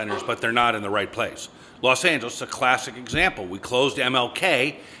trauma centers, but they're not in the right place. Los Angeles is a classic example. We closed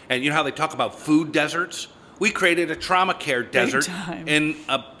MLK, and you know how they talk about food deserts? We created a trauma care desert in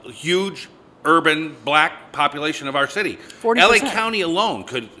a huge urban black population of our city. 40%. LA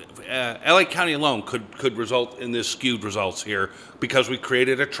County alone could result in this skewed results here because we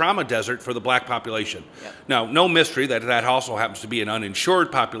created a trauma desert for the black population. Yep. Now, no mystery that also happens to be an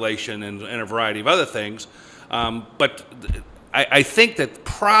uninsured population and a variety of other things. But I think that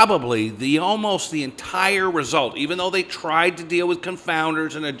probably almost the entire result, even though they tried to deal with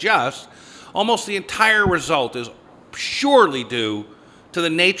confounders and adjust, almost the entire result is surely due to the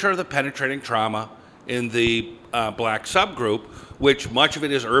nature of the penetrating trauma in the black subgroup, which much of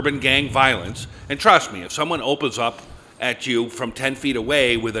it is urban gang violence. And trust me, if someone opens up at you from 10 feet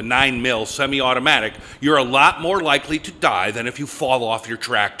away with a 9mm semi-automatic, you're a lot more likely to die than if you fall off your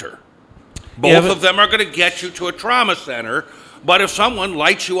tractor. Both of them are going to get you to a trauma center, but if someone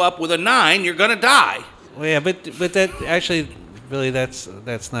lights you up with a 9, you're going to die. Well, yeah, but that actually, really, that's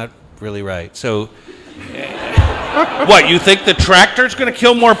not really right. So... What, you think the tractor's going to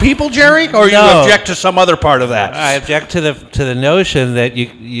kill more people, Jerry? Or you object to some other part of that? I object to the notion that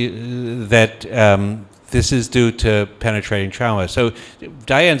this is due to penetrating trauma. So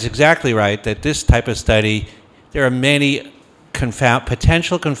Diane's exactly right that this type of study, there are many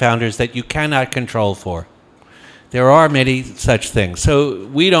potential confounders that you cannot control for. There are many such things. So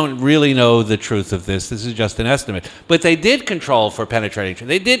we don't really know the truth of this. This is just an estimate. But they did control for penetrating.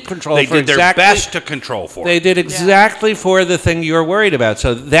 They did control for exactly... They did their best to control for it. They did exactly for the thing you're worried about.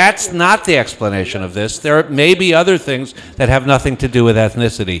 So that's not the explanation of this. There may be other things that have nothing to do with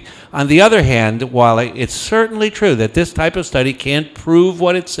ethnicity. On the other hand, while it's certainly true that this type of study can't prove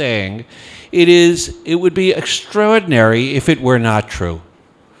what it's saying, it would be extraordinary if it were not true.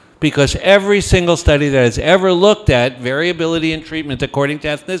 Because every single study that has ever looked at variability in treatment according to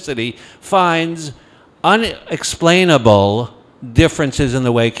ethnicity finds unexplainable differences in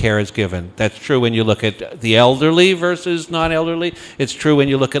the way care is given. That's true when you look at the elderly versus non-elderly. It's true when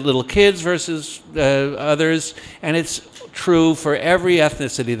you look at little kids versus others. And it's true for every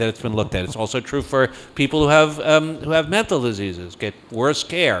ethnicity that it's been looked at. It's also true for people who have mental diseases, get worse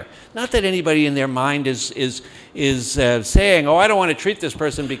care. Not that anybody in their mind is saying, oh, I don't want to treat this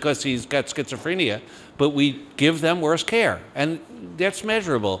person because he's got schizophrenia, but we give them worse care. And that's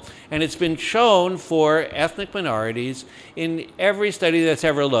measurable. And it's been shown for ethnic minorities in every study that's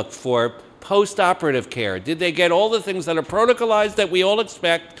ever looked for post-operative care. Did they get all the things that are protocolized that we all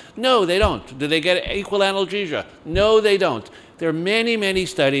expect? No, they don't. Did they get equal analgesia? No, they don't. There are many, many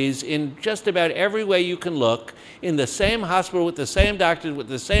studies in just about every way you can look in the same hospital with the same doctors with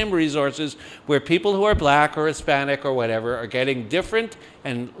the same resources where people who are black or Hispanic or whatever are getting different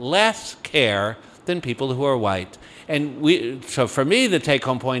and less care than people who are white. And so for me, the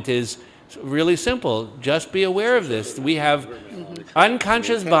take-home point is really simple. Just be aware of this. We have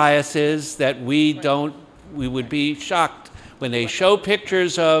unconscious biases that we would be shocked when they show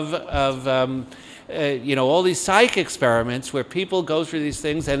pictures of all these psych experiments where people go through these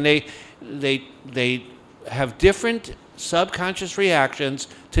things and they have different subconscious reactions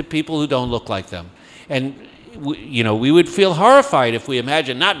to people who don't look like them. And we would feel horrified if we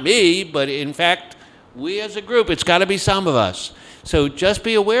imagined, not me, but in fact, we as a group, it's got to be some of us. So just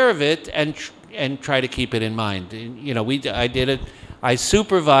be aware of it and try to keep it in mind. I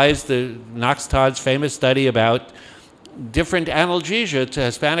supervised the Knox Todd's famous study about different analgesia to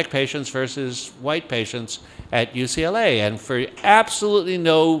Hispanic patients versus white patients at UCLA, and for absolutely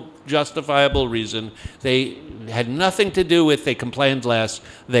no justifiable reason. They had nothing to do with they complained less,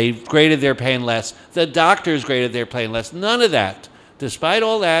 they graded their pain less, the doctors graded their pain less, none of that. Despite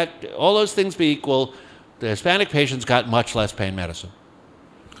all that, all those things be equal, the Hispanic patients got much less pain medicine.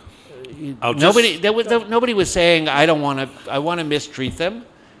 Nobody was saying, I want to mistreat them.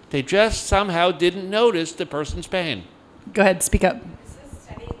 They just somehow didn't notice the person's pain. Go ahead, speak up. Is this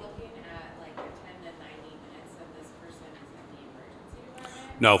study looking at like the 10 to 90 minutes that this person is in the emergency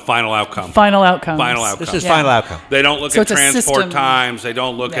department? No, final outcome. Final outcomes. Final outcome. This is final outcome. They don't look So at it's a transport system. times. They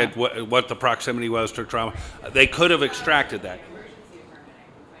don't look at what the proximity was to trauma. They could have extracted that.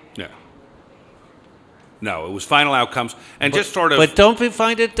 Yeah. No, it was final outcomes. And just sort of... But don't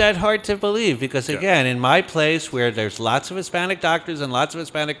find it that hard to believe, because again, in my place where there's lots of Hispanic doctors and lots of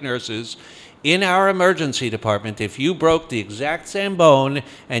Hispanic nurses, in our emergency department, if you broke the exact same bone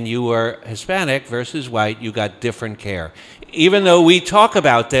and you were Hispanic versus white, you got different care. Even though we talk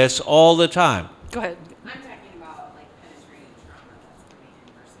about this all the time. Go ahead. I'm talking about like penetrating trauma that's coming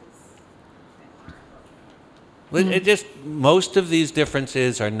in versus It just, most of these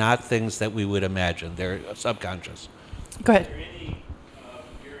differences are not things that we would imagine. They're subconscious. Go ahead. Is there any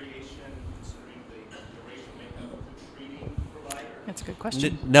variation considering the racial makeup of the treating provider? That's a good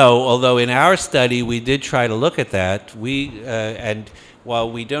question. No, although in our study we did try to look at that. And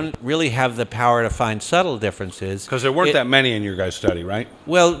while we don't really have the power to find subtle differences, Because there weren't that many in your guys' study, right?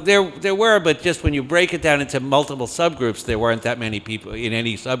 well, there were, but just when you break it down into multiple subgroups, there weren't that many people in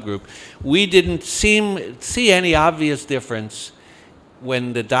any subgroup. We didn't see any obvious difference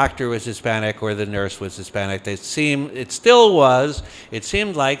when the doctor was Hispanic or the nurse was Hispanic. It seemed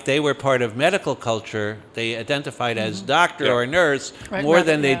like they were part of medical culture. They identified as doctor or nurse more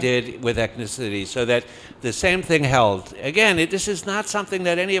than they did with ethnicity, so that the same thing held. Again, this is not something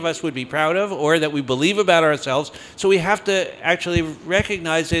that any of us would be proud of or that we believe about ourselves, so we have to actually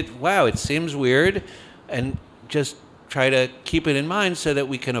recognize it. Wow, it seems weird, and just try to keep it in mind so that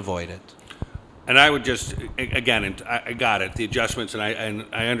we can avoid it. And I would just, again, and I got it, the adjustments, and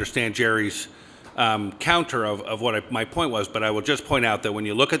I understand Jerry's counter of what my point was, but I will just point out that when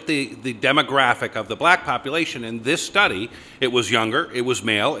you look at the demographic of the black population in this study, it was younger, it was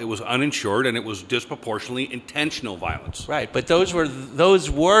male, it was uninsured, and it was disproportionately intentional violence. Right, but those were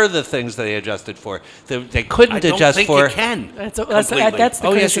the things they adjusted for. They couldn't adjust for. I don't think you can. That's completely. the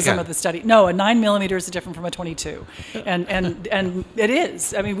Oh, yes, you criticism can. of the study. No, a 9 millimeter is different from a 22, and it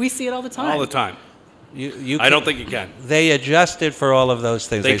is. I mean, we see it all the time. All the time. You I don't think you can. They adjusted for all of those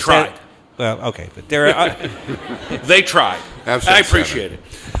things. They said- tried. Well, okay, but there are. They tried. Abstract I appreciate it.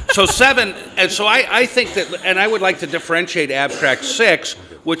 So 7, and so I think that, and I would like to differentiate abstract 6,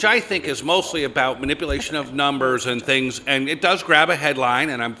 which I think is mostly about manipulation of numbers and things, and it does grab a headline,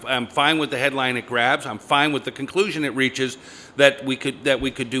 and I'm fine with the headline it grabs. I'm fine with the conclusion it reaches that we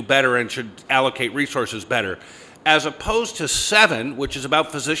could do better and should allocate resources better. As opposed to 7, which is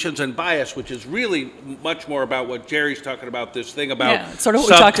about physicians and bias, which is really much more about what Jerry's talking about, this thing about sort of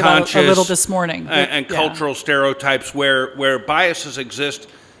what we talked about a little this morning. And cultural stereotypes where biases exist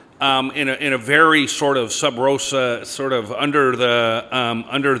in a very sort of sub rosa, sort of under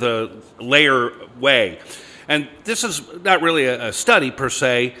the layer way. And this is not really a study per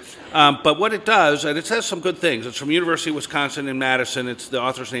se, but what it does, and it says some good things. It's from University of Wisconsin in Madison. The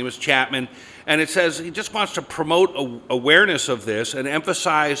author's name is Chapman. And it says he just wants to promote awareness of this and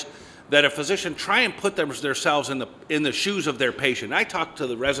emphasize that a physician try and put themselves in the shoes of their patient. I talk to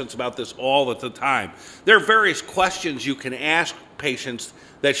the residents about this all the time. There are various questions you can ask patients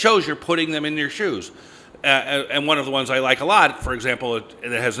that shows you're putting them in their shoes. And one of the ones I like a lot, for example,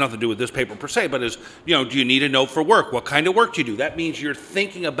 and it has nothing to do with this paper per se, but is, do you need a note for work? What kind of work do you do? That means you're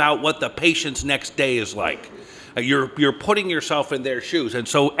thinking about what the patient's next day is like. You're putting yourself in their shoes. And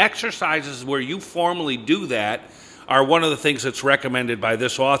so exercises where you formally do that are one of the things that's recommended by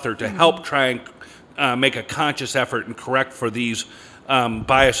this author to help try and make a conscious effort and correct for these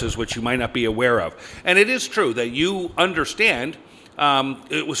biases which you might not be aware of. And it is true that you understand.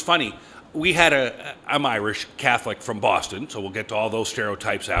 It was funny. I'm Irish Catholic from Boston, so we'll get to all those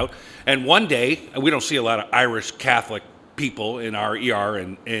stereotypes out. And one day, we don't see a lot of Irish Catholic people in our ER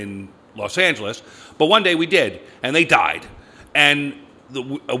in Los Angeles, but one day we did, and they died. And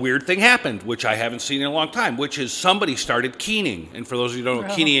a weird thing happened, which I haven't seen in a long time, which is somebody started keening. And for those of you who don't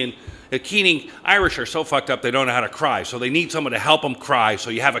know, keening, Irish are so fucked up they don't know how to cry, so they need someone to help them cry. So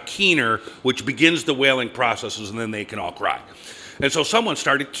you have a keener, which begins the wailing processes, and then they can all cry. And so someone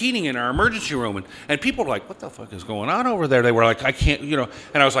started keening in our emergency room, and people were like, what the fuck is going on over there? They were like, I can't, and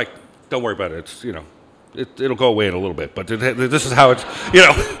I was like, don't worry about it. It's, it'll go away in a little bit, but this is how it's,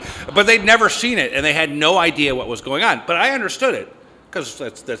 But they'd never seen it, and they had no idea what was going on. But I understood it, because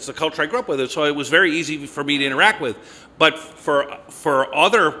that's the culture I grew up with, so it was very easy for me to interact with. But for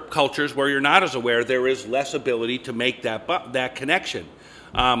other cultures where you're not as aware, there is less ability to make that connection.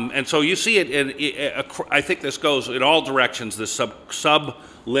 And so you see it, I think this goes in all directions, this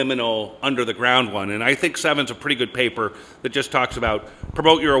subliminal, under the ground one. And I think 7's a pretty good paper that just talks about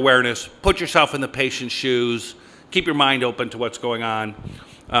promote your awareness, put yourself in the patient's shoes, keep your mind open to what's going on,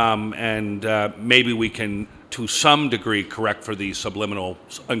 and maybe we can, to some degree, correct for these subliminal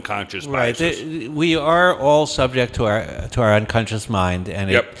unconscious biases. Right. We are all subject to our unconscious mind,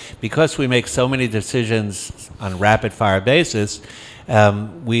 and because we make so many decisions on a rapid-fire basis,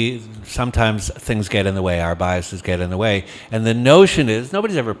 sometimes things get in the way, our biases get in the way. And the notion is,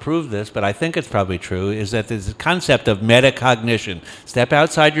 nobody's ever proved this, but I think it's probably true, is that there's a concept of metacognition. Step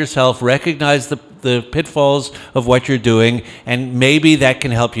outside yourself, recognize the pitfalls of what you're doing, and maybe that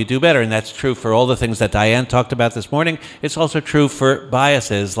can help you do better. And that's true for all the things that Diane talked about this morning. It's also true for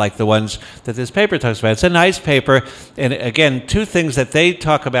biases like the ones that this paper talks about. It's a nice paper. And again, two things that they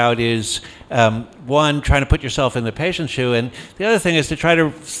talk about is, one, trying to put yourself in the patient's shoe, and the other thing is to try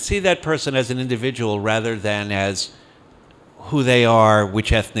to see that person as an individual rather than as who they are,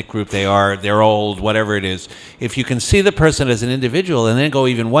 which ethnic group they are, they're old, whatever it is. If you can see the person as an individual and then go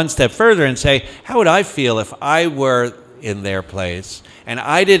even one step further and say, how would I feel if I were in their place and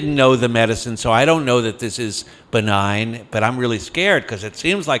I didn't know the medicine, so I don't know that this is benign, but I'm really scared because it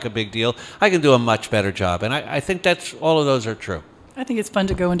seems like a big deal, I can do a much better job. And I think all of those are true. I think it's fun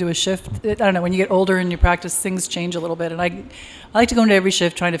to go into a shift. I don't know, when you get older and you practice, things change a little bit. And I like to go into every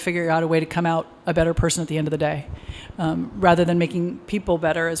shift trying to figure out a way to come out a better person at the end of the day. Rather than making people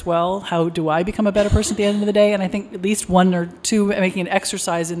better as well, how do I become a better person at the end of the day? And I think at least one or two, making an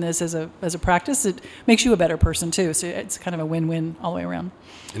exercise in this as a practice, it makes you a better person too. So it's kind of a win-win all the way around.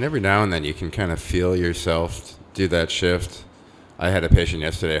 And every now and then you can kind of feel yourself do that shift. I had a patient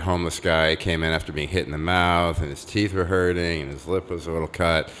yesterday, a homeless guy, came in after being hit in the mouth, and his teeth were hurting, and his lip was a little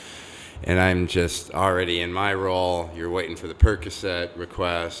cut. And I'm just already in my role. You're waiting for the Percocet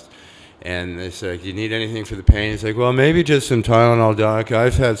request. And they say, do you need anything for the pain? He's like, well, maybe just some Tylenol, doc.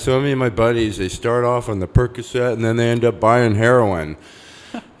 I've had so many of my buddies, they start off on the Percocet, and then they end up buying heroin.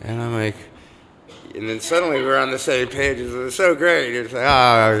 And I'm like, and then suddenly we're on the same page. It's so great. It's like,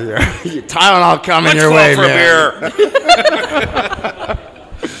 your Tylenol coming your way, man. Let's go for a beer.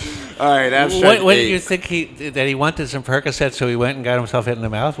 All right, abstract What did you think he wanted some Percocet, so he went and got himself hit in the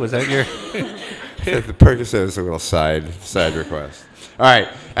mouth? Was that your... The Percocet is a little side request. All right,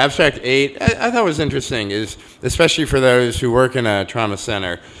 abstract 8, I thought was interesting, is especially for those who work in a trauma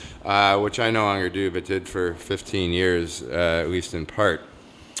center, which I no longer do, but did for 15 years, at least in part.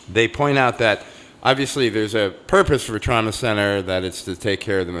 They point out that obviously there's a purpose for a trauma center, that it's to take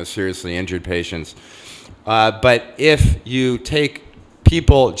care of the most seriously injured patients. But if you take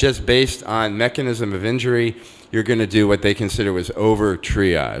people just based on mechanism of injury, you're going to do what they consider was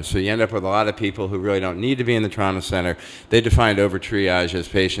over-triage. So you end up with a lot of people who really don't need to be in the trauma center. They defined over-triage as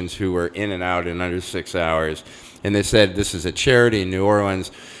patients who were in and out in under 6 hours. And they said this is a charity in New Orleans.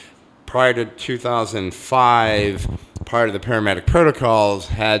 Prior to 2005, part of the paramedic protocols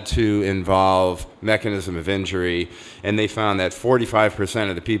had to involve mechanism of injury, and they found that 45%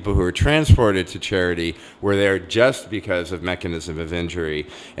 of the people who were transported to Charity were there just because of mechanism of injury,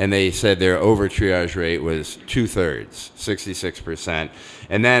 and they said their over-triage rate was 2/3, 66%.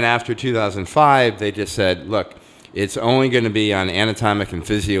 And then after 2005, they just said, look, it's only going to be on anatomic and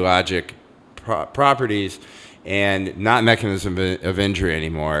physiologic properties and not mechanism of injury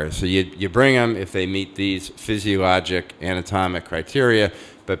anymore. So you bring them if they meet these physiologic, anatomic criteria,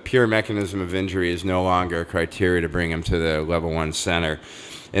 but pure mechanism of injury is no longer a criteria to bring them to the level 1 center.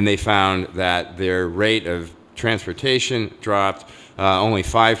 And they found that their rate of transportation dropped. Only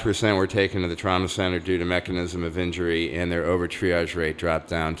 5% were taken to the trauma center due to mechanism of injury, and their over-triage rate dropped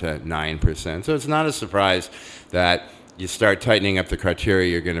down to 9%. So it's not a surprise that you start tightening up the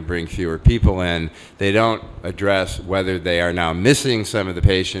criteria, you're going to bring fewer people in. They don't address whether they are now missing some of the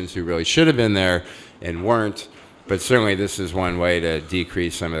patients who really should have been there and weren't, but certainly this is one way to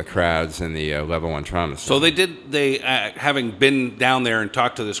decrease some of the crowds in the level 1 trauma center. So having been down there and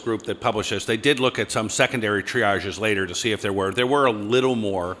talked to this group that published this, they did look at some secondary triages later to see if there were a little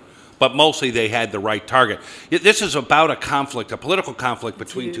more, but mostly they had the right target. This is about a conflict, a political conflict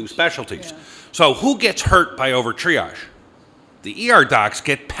between two specialties. Yeah. So who gets hurt by over-triage? The ER docs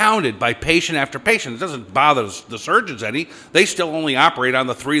get pounded by patient after patient. It doesn't bother the surgeons any. They still only operate on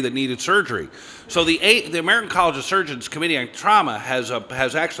the 3 that needed surgery. So the American College of Surgeons Committee on Trauma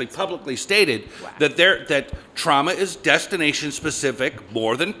has actually publicly stated that trauma is destination specific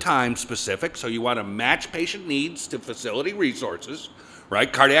more than time specific. So you want to match patient needs to facility resources.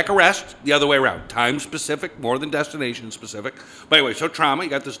 Right? Cardiac arrest, the other way around. Time specific more than destination specific. But anyway, so trauma, you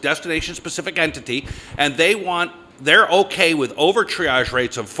got this destination specific entity, and they're okay with over triage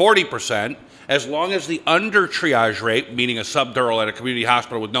rates of 40% as long as the under triage rate, meaning a subdural at a community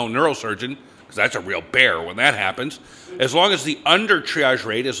hospital with no neurosurgeon, because that's a real bear when that happens, as long as the under triage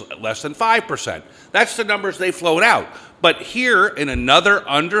rate is less than 5%. That's the numbers they float out. But here, in another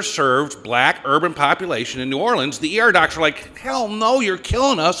underserved black urban population in New Orleans, the ER docs are like, hell no, you're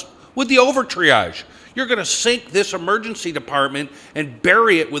killing us with the over triage. You're going to sink this emergency department and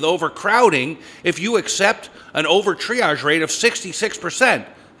bury it with overcrowding if you accept an over triage rate of 66%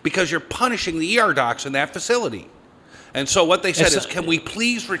 because you're punishing the ER docs in that facility. And so what they said is, can we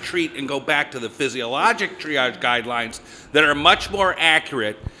please retreat and go back to the physiologic triage guidelines that are much more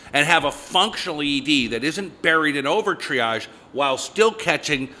accurate and have a functional ED that isn't buried in over triage while still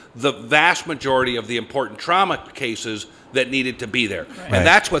catching the vast majority of the important trauma cases that needed to be there. Right. And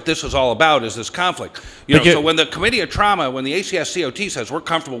that's what this is all about, is this conflict. So when the Committee of Trauma, when the ACS COT says we're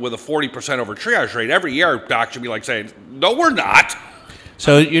comfortable with a 40% over triage rate, every ER doc should be like saying, no, we're not.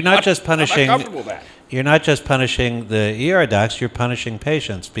 So you're not just punishing. I'm not comfortable with that. You're not just punishing the ER docs, you're punishing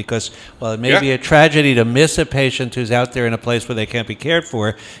patients because, well, it may be a tragedy to miss a patient who's out there in a place where they can't be cared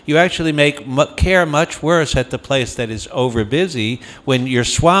for. You actually make care much worse at the place that is overbusy when you're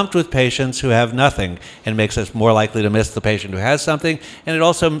swamped with patients who have nothing, and makes us more likely to miss the patient who has something, and it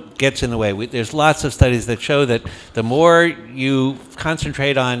also gets in the way. There's lots of studies that show that the more you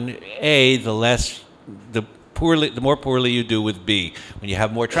concentrate on A, the more poorly you do with B. When you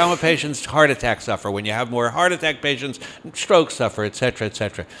have more trauma patients, heart attacks suffer. When you have more heart attack patients, strokes suffer, et cetera, et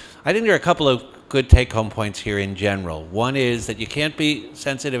cetera. I think there are a couple of good take-home points here in general. One is that you can't be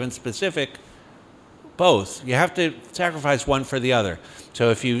sensitive and specific both. You have to sacrifice one for the other. So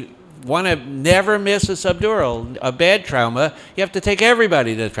if you want to never miss a subdural, a bad trauma, you have to take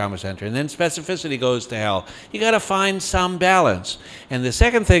everybody to the trauma center, and then specificity goes to hell. You got to find some balance. And the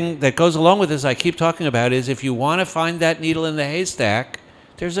second thing that goes along with this I keep talking about is if you want to find that needle in the haystack,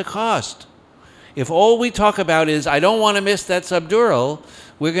 there's a cost. If all we talk about is, I don't want to miss that subdural,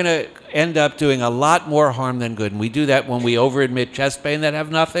 we're going to end up doing a lot more harm than good. And we do that when we overadmit chest pain that have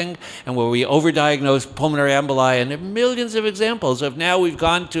nothing, and where we overdiagnose pulmonary emboli. And there are millions of examples of now we've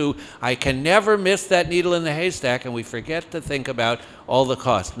gone to, I can never miss that needle in the haystack, and we forget to think about all the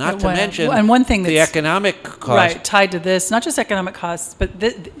costs. Not to mention and one thing the economic cost. Right, tied to this, not just economic costs, but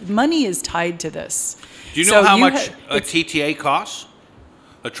the money is tied to this. Do you know how much a TTA costs?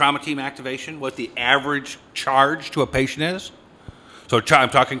 A trauma team activation? What the average charge to a patient is? So I'm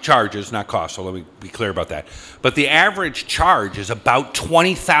talking charges, not costs, so let me be clear about that. But the average charge is about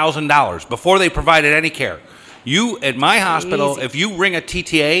 $20,000 before they provided any care. You, at my hospital, if you ring a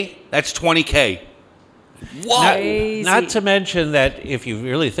TTA, that's $20K. Whoa! Not to mention that if you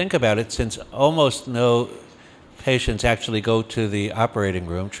really think about it, since almost no patients actually go to the operating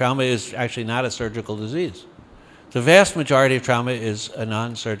room, trauma is actually not a surgical disease. The vast majority of trauma is a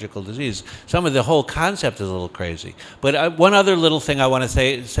non-surgical disease. Some of the whole concept is a little crazy. But one other little thing I want to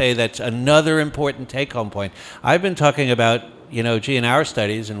say that's another important take-home point. I've been talking about, in our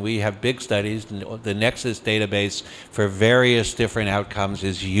studies, and we have big studies, and the Nexus database for various different outcomes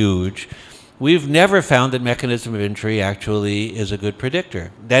is huge. We've never found that mechanism of injury actually is a good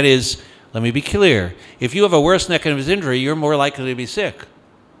predictor. That is, let me be clear, if you have a worse mechanism of injury, you're more likely to be sick.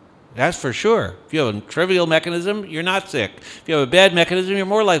 That's for sure. If you have a trivial mechanism, you're not sick. If you have a bad mechanism, you're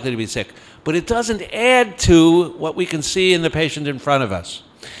more likely to be sick. But it doesn't add to what we can see in the patient in front of us.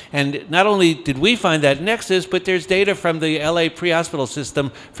 And not only did we find that Nexus, but there's data from the LA pre-hospital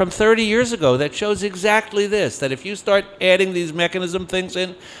system from 30 years ago that shows exactly this, that if you start adding these mechanism things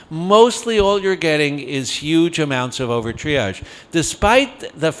in, mostly all you're getting is huge amounts of over-triage.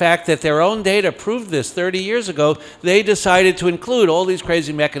 Despite the fact that their own data proved this 30 years ago, they decided to include all these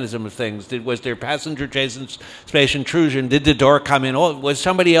crazy mechanism of things. Was there passenger adjacent space intrusion? Did the door come in? Was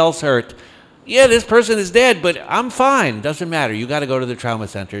somebody else hurt? Yeah, this person is dead, but I'm fine. Doesn't matter. You got to go to the trauma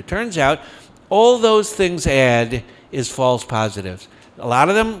center. It turns out all those things add is false positives. A lot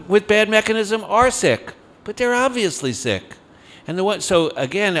of them with bad mechanism are sick, but they're obviously sick. And so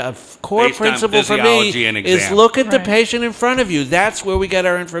again, a core Based on principle for me physiology and is exam. look at the Right. patient in front of you. That's where we get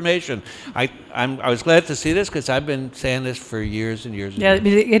our information. I was glad to see this because I've been saying this for years and years and Yeah, years. I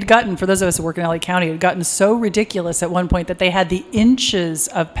mean, it had gotten, for those of us who work in LA County, it had gotten so ridiculous at one point that they had the inches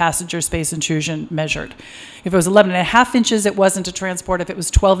of passenger space intrusion measured. If it was 11 and a half inches, it wasn't a transport. If it was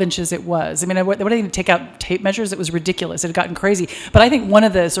 12 inches, it was. I mean, they wouldn't even take out tape measures. It was ridiculous. It had gotten crazy. But I think one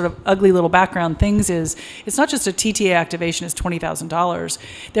of the sort of ugly little background things is it's not just a TTA activation is $20,000.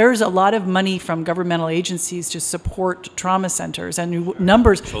 There's a lot of money from governmental agencies to support trauma centers and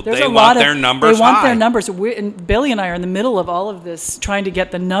numbers. So There's they a want lot of, their numbers They want high. their numbers. And Billy and I are in the middle of all of this, trying to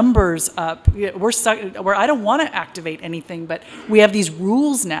get the numbers up. We're stuck where I don't want to activate anything, but we have these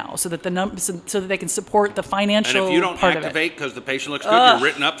rules now so that so that they can support the And financial if you don't part of it. activate because the patient looks good, you're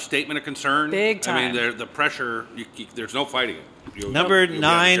written up, statement of concern. Big I time. mean, the pressure, there's no fighting it. Number You'll be on the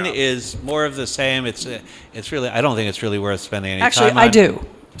 9 job. is more of the same. It's really, I don't think it's really worth spending any Actually, time on. I do.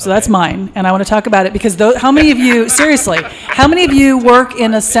 So Okay. that's mine, and I want to talk about it because how many of you, seriously, how many of you work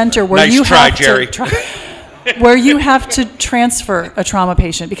in a center where Nice you try, have Jerry. where you have to transfer a trauma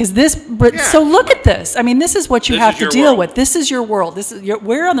patient? Because so look at this. I mean, this is what you This have is to your deal world. with. This is your world.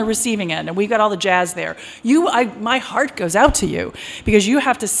 We're on the receiving end, and we've got all the jazz there. My heart goes out to you because you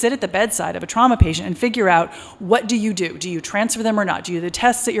have to sit at the bedside of a trauma patient and figure out, what do you do? Do you transfer them or not? Do you do the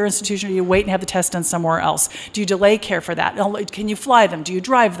tests at your institution, or do you wait and have the test done somewhere else? Do you delay care for that? Can you fly them? Do you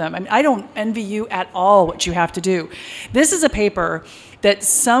drive them? I mean, I don't envy you at all what you have to do. This is a paper that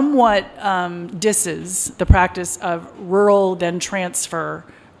somewhat disses the practice of rural then transfer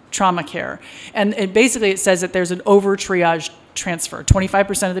trauma care. And it says that there's an over-triage transfer.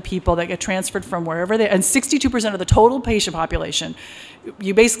 25% of the people that get transferred from wherever and 62% of the total patient population,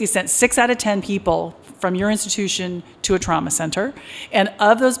 you basically sent 6 out of 10 people from your institution to a trauma center. And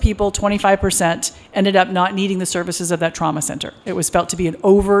of those people, 25% ended up not needing the services of that trauma center. It was felt to be an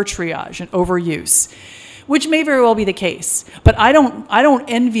over-triage, an overuse, which may very well be the case. But I don't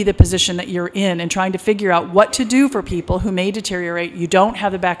envy the position that you're in trying to figure out what to do for people who may deteriorate. You don't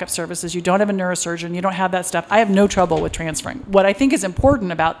have the backup services. You don't have a neurosurgeon. You don't have that stuff. I have no trouble with transferring. What I think is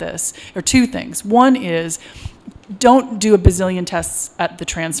important about this are 2 things. One is, don't do a bazillion tests at the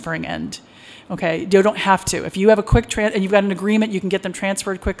transferring end. Okay, you don't have to. If you have a quick and you've got an agreement, you can get them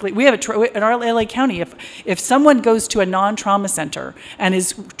transferred quickly. We have in our LA County, if someone goes to a non-trauma center and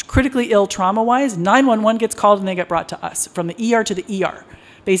is critically ill trauma-wise, 911 gets called and they get brought to us from the ER to the ER.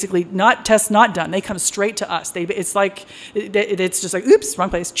 Basically, tests not done. They come straight to us. It's just like, oops, wrong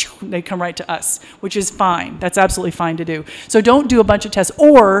place. They come right to us, which is fine. That's absolutely fine to do. So don't do a bunch of tests,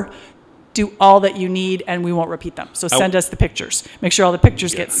 or do all that you need and we won't repeat them. So send us the pictures. Make sure all the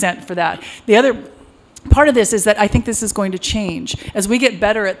pictures get sent for that. The other part of this is that I think this is going to change as we get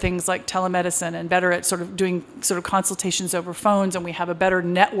better at things like telemedicine and better at sort of doing sort of consultations over phones, and we have a better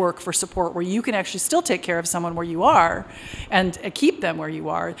network for support where you can actually still take care of someone where you are and keep them where you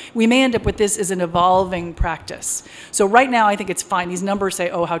are. We may end up with this as an evolving practice. So right now I think it's fine. These numbers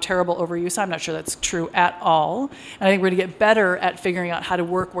say, oh, how terrible overuse. I'm not sure that's true at all. And I think we're going to get better at figuring out how to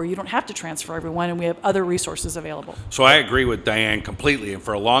work where you don't have to transfer everyone and we have other resources available. So I agree with Diane completely. And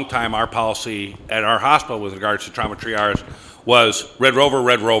for a long time, our policy at our hospital with regards to trauma triage was Red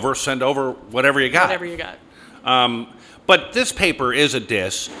Rover, send over whatever you got. Whatever you got. But this paper is a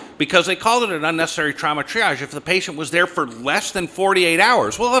diss because they called it an unnecessary trauma triage if the patient was there for less than 48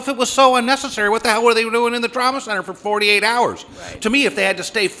 hours. Well, if it was so unnecessary, what the hell were they doing in the trauma center for 48 hours? Right. To me, if they had to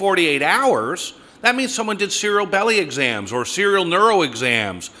stay 48 hours, That means someone did serial belly exams or serial neuro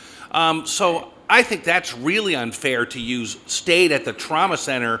exams. So I think that's really unfair to use stayed at the trauma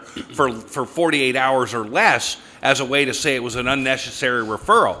center for 48 hours or less as a way to say it was an unnecessary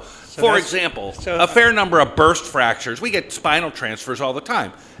referral. For example, a fair number of burst fractures, we get spinal transfers all the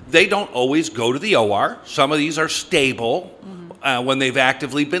time. They don't always go to the OR. Some of these are stable when they've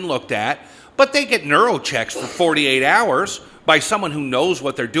actively been looked at, but they get neuro checks for 48 hours by someone who knows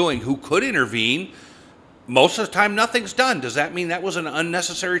what they're doing, who could intervene. Most of the time, nothing's done. Does that mean that was an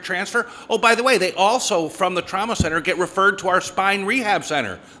unnecessary transfer? Oh, by the way, they also, from the trauma center, get referred to our spine rehab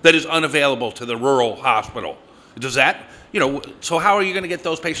center that is unavailable to the rural hospital. Does that, so how are you going to get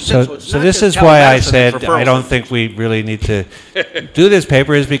those patients in? So this is why I said I don't think we really need to do this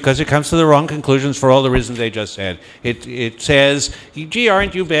paper, is because it comes to the wrong conclusions for all the reasons they just said. It says, gee,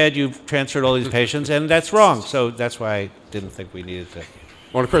 aren't you bad? You've transferred all these patients, and that's wrong. So that's why I didn't think we needed to.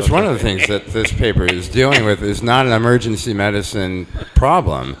 Well, of course, one of the things that this paper is dealing with is not an emergency medicine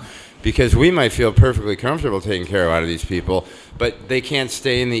problem, because we might feel perfectly comfortable taking care of a lot of these people, but they can't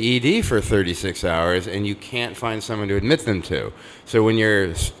stay in the ED for 36 hours, and you can't find someone to admit them to. So when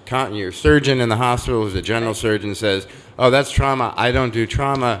your surgeon in the hospital, who's a general surgeon, says, oh, that's trauma, I don't do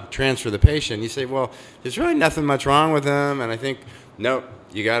trauma, transfer the patient, you say, well, there's really nothing much wrong with them, and I think, nope,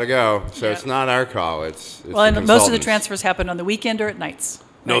 you got to go. So it's not our call. It's well, and most of the transfers happen on the weekend or at nights.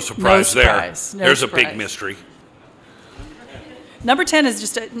 No right? surprise there. No There's surprise. a big mystery. Number 10 is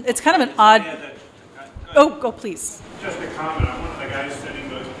just, it's kind of an odd, go please. Just a comment. I'm one of the guys sending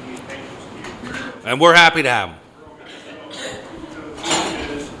these patients to you. And we're happy to have them. So the question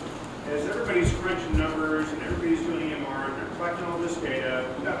is, as everybody's crunching numbers and everybody's doing EMR and they're collecting all this data,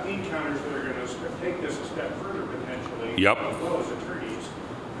 we've got bean counters that are going to take this a step further potentially, Yep. as well as attorneys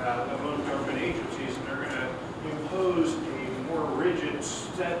among government agencies, and they're going to impose a more rigid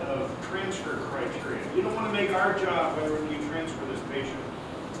set of transfer criteria. You don't want to make our job, whether you transfer this patient,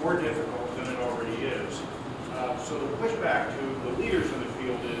 more difficult than it already is. So the pushback to the leaders in the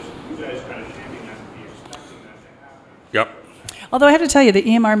field is you guys kind of champion that to be expecting that to happen. Yep. Although I have to tell you, the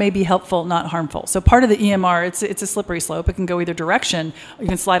EMR may be helpful, not harmful. So part of the EMR, it's a slippery slope. It can go either direction. You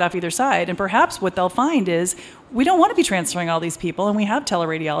can slide off either side. And perhaps what they'll find is we don't want to be transferring all these people, and we have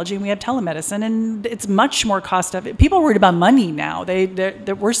teleradiology and we have telemedicine, and it's much more cost-effective. People are worried about money now.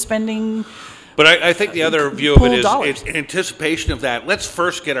 We're spending. But I think the other view of it is, dollars. in anticipation of that, let's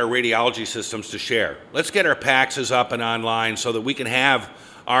first get our radiology systems to share. Let's get our PACSs up and online so that we can have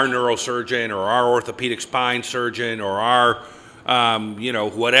our neurosurgeon or our orthopedic spine surgeon or our,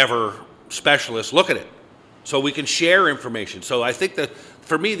 whatever specialist look at it so we can share information. So I think that,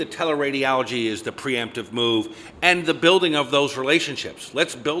 for me, the teleradiology is the preemptive move and the building of those relationships.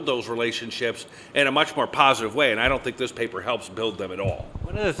 Let's build those relationships in a much more positive way, and I don't think this paper helps build them at all.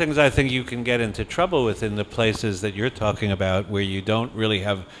 One of the things I think you can get into trouble with in the places that you're talking about, where you don't really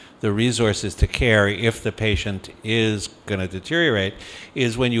have the resources to care if the patient is going to deteriorate,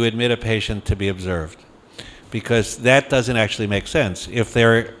 is when you admit a patient to be observed. Because that doesn't actually make sense.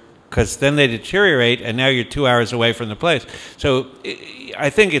 Because then they deteriorate, and now you're 2 hours away from the place. So I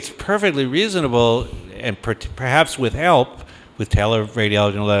think it's perfectly reasonable, and perhaps with help, with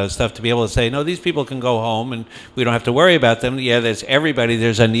teleradiology and all that other stuff, to be able to say, no, these people can go home, and we don't have to worry about them. Yeah, there's everybody.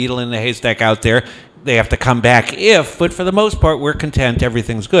 There's a needle in the haystack out there. They have to come back but for the most part, we're content.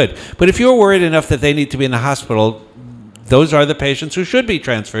 Everything's good. But if you're worried enough that they need to be in the hospital, those are the patients who should be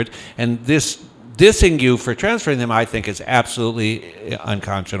transferred, and dissing you for transferring them, I think, is absolutely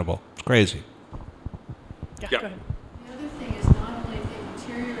unconscionable. It's crazy. Yeah, Yeah. go ahead. The other thing is not only if they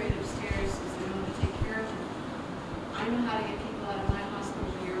deteriorate upstairs is they don't want to take care of them. I know how to get people out of my hospital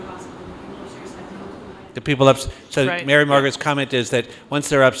to your hospital. The people upstairs have no clue. The people so Right. Mary Margaret's comment is that once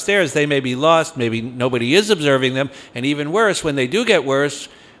they're upstairs, they may be lost. Maybe nobody is observing them. And even worse, when they do get worse,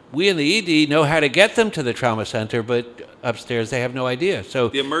 we in the ED know how to get them to the trauma center, but upstairs they have no idea. So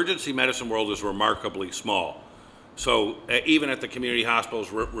The emergency medicine world is remarkably small. So even at the community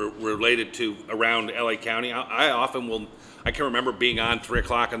hospitals related to around LA County, I can remember being on 3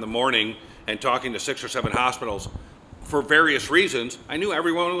 o'clock in the morning and talking to 6 or 7 hospitals. For various reasons, I knew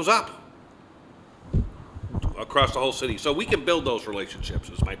everyone was up across the whole city. So we can build those relationships,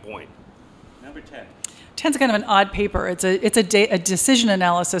 is my point. number 10. 10's kind of an odd paper. It's a decision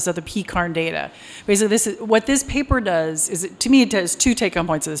analysis of the PCARN data. Basically, what this paper does is, to me, it does 2 take-home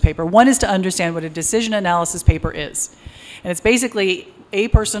points of this paper. One is to understand what a decision analysis paper is. And it's basically a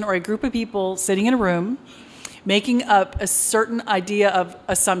person or a group of people sitting in a room making up a certain idea of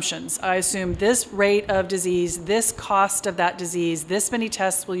assumptions. I assume this rate of disease, this cost of that disease, this many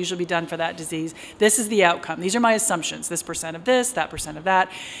tests will usually be done for that disease. This is the outcome. These are my assumptions. This percent of this, that percent of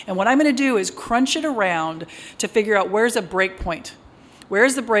that. And what I'm going to do is crunch it around to figure out where's a break point.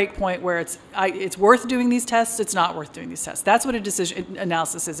 Where's the break point where it's worth doing these tests, it's not worth doing these tests. That's what a decision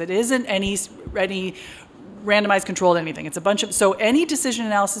analysis is. It isn't any randomized controlled anything. It's a bunch of, so any decision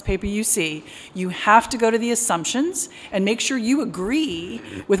analysis paper you see, you have to go to the assumptions and make sure you agree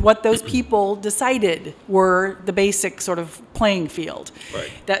with what those people decided were the basic sort of playing field.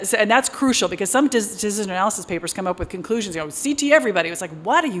 Right. And that's crucial because some decision analysis papers come up with conclusions, CT everybody. It's like,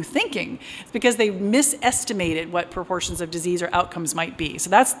 what are you thinking? It's because they misestimated what proportions of disease or outcomes might be. So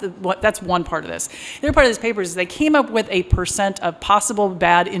that's one part of this. The other part of this paper is they came up with a percent of possible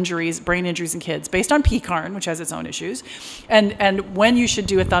bad injuries, brain injuries in kids based on PCARN, which has its own issues, and when you should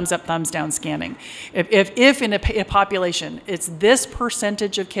do a thumbs up, thumbs down scanning. If in a population, it's this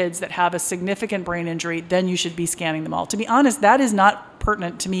percentage of kids that have a significant brain injury, then you should be scanning them all. To be honest, that is not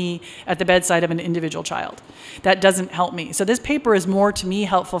pertinent to me at the bedside of an individual child. That doesn't help me. So this paper is more, to me,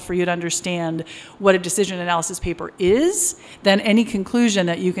 helpful for you to understand what a decision analysis paper is than any conclusion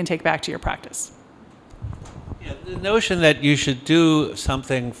that you can take back to your practice. Yeah, the notion that you should do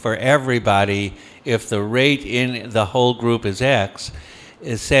something for everybody if the rate in the whole group is X,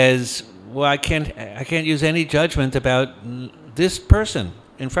 it says, well, I can't use any judgment about this person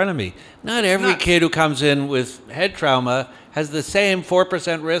in front of me. Not every kid who comes in with head trauma has the same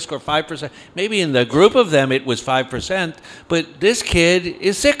 4% risk or 5%. Maybe in the group of them it was 5%, but this kid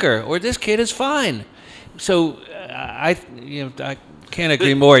is sicker or this kid is fine. So I can't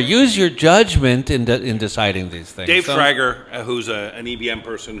agree more. Use your judgment in deciding these things. Dave Schreiger, who's an EBM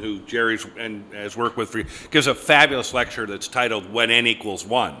person who Jerry's and has worked with, gives a fabulous lecture that's titled "When N equals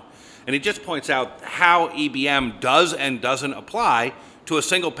 1," and he just points out how EBM does and doesn't apply to a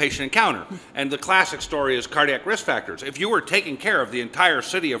single patient encounter. And the classic story is cardiac risk factors. If you were taking care of the entire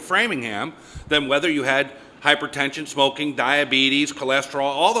city of Framingham, then whether you had hypertension, smoking, diabetes, cholesterol,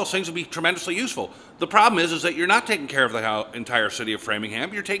 all those things would be tremendously useful. The problem is that you're not taking care of the entire city of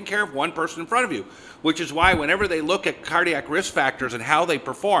Framingham. You're taking care of one person in front of you, which is why whenever they look at cardiac risk factors and how they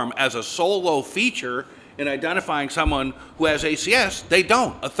perform as a solo feature in identifying someone who has ACS, they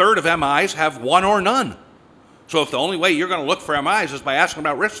don't. A third of MIs have one or none. So if the only way you're going to look for MIs is by asking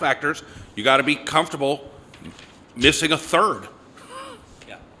about risk factors, you got to be comfortable missing a third.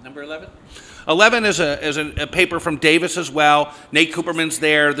 Yeah. Number 11? 11 is a paper from Davis as well. Nate Cooperman's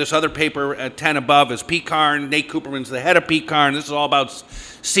there. This other paper at 10 above is PCARN. Nate Cooperman's the head of PCARN. This is all about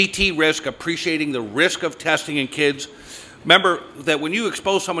CT risk, appreciating the risk of testing in kids. Remember that when you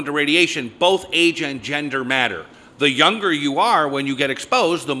expose someone to radiation, both age and gender matter. The younger you are when you get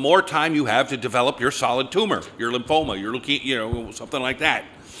exposed, the more time you have to develop your solid tumor, your lymphoma, your leukemia, something like that.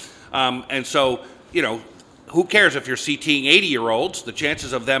 And so, who cares if you're CTing 80-year-olds? The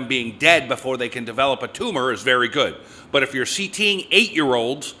chances of them being dead before they can develop a tumor is very good. But if you're CTing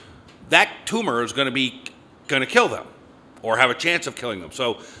 8-year-olds, that tumor is going to kill them or have a chance of killing them.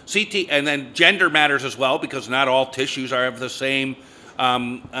 So CT, and then gender matters as well because not all tissues are of the same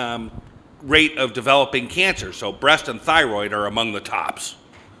rate of developing cancer. So breast and thyroid are among the tops.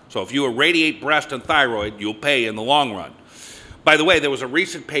 So if you irradiate breast and thyroid, you'll pay in the long run. By the way, there was a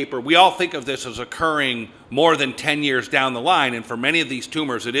recent paper. We all think of this as occurring more than 10 years down the line, and for many of these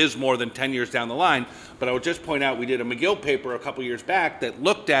tumors, it is more than 10 years down the line. But I would just point out we did a McGill paper a couple years back that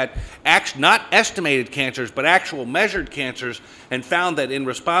looked at not estimated cancers, but actual measured cancers, and found that in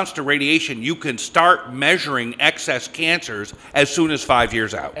response to radiation, you can start measuring excess cancers as soon as 5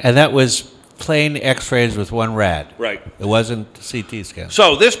 years out. And that was plain X-rays with one rad. Right. It wasn't CT scan.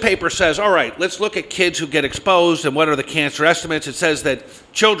 So this paper says, all right, let's look at kids who get exposed and what are the cancer estimates. It says that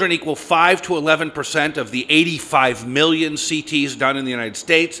children equal 5 to 11% of the 85 million CTs done in the United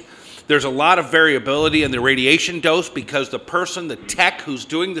States. There's a lot of variability in the radiation dose because the person, the tech who's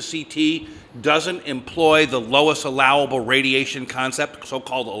doing the CT, doesn't employ the lowest allowable radiation concept,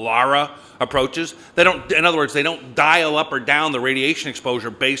 so-called ALARA approaches. They don't, in other words, they don't dial up or down the radiation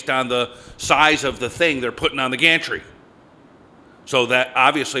exposure based on the size of the thing they're putting on the gantry. So that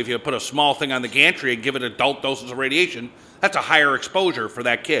obviously if you put a small thing on the gantry and give it adult doses of radiation, that's a higher exposure for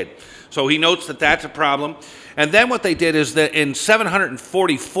that kid. So he notes that that's a problem. And then what they did is that in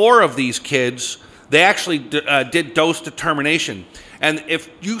 744 of these kids, they actually did dose determination. And if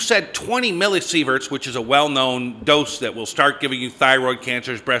you said 20 millisieverts, which is a well-known dose that will start giving you thyroid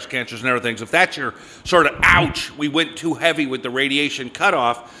cancers, breast cancers, and other things, if that's your sort of, ouch, we went too heavy with the radiation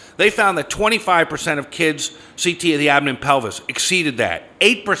cutoff, they found that 25% of kids' CT of the abdomen and pelvis exceeded that.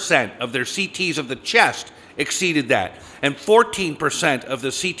 8% of their CTs of the chest exceeded that. And 14% of the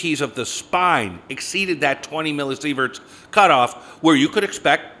CTs of the spine exceeded that 20 millisieverts cutoff, where you could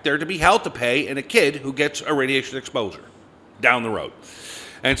expect there to be hell to pay in a kid who gets a radiation exposure down the road.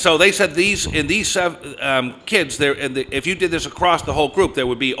 And so they said these kids, if you did this across the whole group, there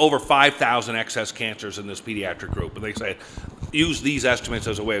would be over 5,000 excess cancers in this pediatric group. And they say, use these estimates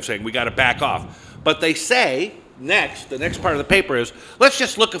as a way of saying we got to back off. But they say, the next part of the paper is, let's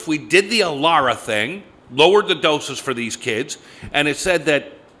just look if we did the Alara thing, lowered the doses for these kids, and it said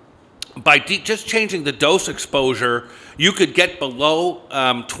that by just changing the dose exposure, you could get below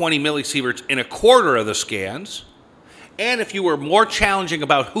 20 millisieverts in a quarter of the scans. And if you were more challenging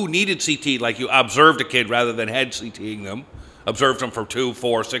about who needed CT, like you observed a kid rather than head CTing them, observed them for 2,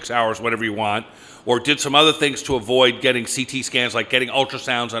 4, 6 hours, whatever you want, or did some other things to avoid getting CT scans, like getting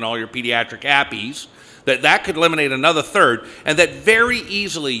ultrasounds on all your pediatric appies, that could eliminate another third, and that very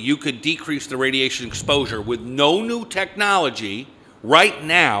easily you could decrease the radiation exposure with no new technology right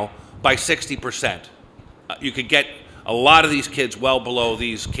now by 60%. You could get a lot of these kids well below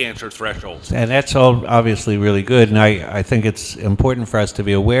these cancer thresholds. And that's all obviously really good, and I think it's important for us to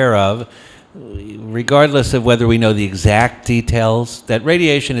be aware of, regardless of whether we know the exact details, that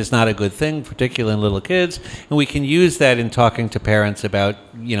radiation is not a good thing, particularly in little kids, and we can use that in talking to parents about,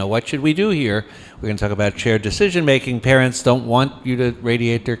 what should we do here? We're going to talk about shared decision-making. Parents don't want you to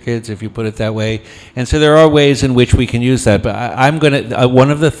radiate their kids, if you put it that way. And so there are ways in which we can use that. But I'm going to,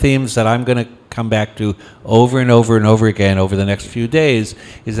 one of the themes that I'm going to come back to over and over and over again over the next few days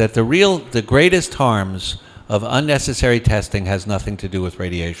is that the greatest harms of unnecessary testing has nothing to do with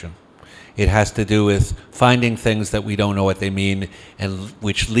radiation. It has to do with finding things that we don't know what they mean, and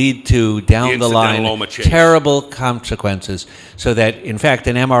which lead to, down the line, terrible consequences. So that, in fact,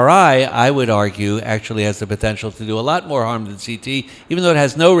 an MRI, I would argue, actually has the potential to do a lot more harm than CT, even though it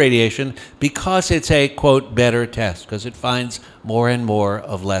has no radiation, because it's a, quote, better test, because it finds more and more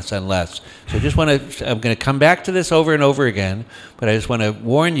of less and less. So I'm going to come back to this over and over again, but I just want to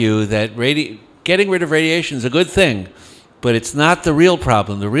warn you that getting rid of radiation is a good thing. But it's not the real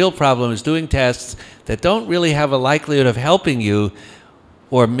problem. The real problem is doing tests that don't really have a likelihood of helping you,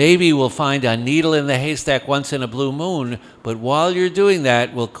 or maybe we'll find a needle in the haystack once in a blue moon, but while you're doing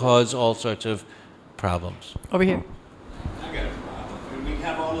that, will cause all sorts of problems. Over here. I got a problem. When we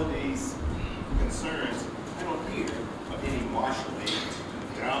have all of these concerns, I don't hear of any marshalling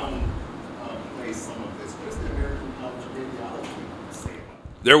to downplay some of this. What does the American College of Radiology say about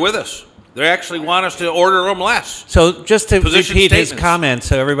it? They're with us. They actually want us to order them less. So just to repeat his statements. comments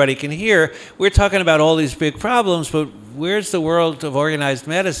so everybody can hear, we're talking about all these big problems, but where's the world of organized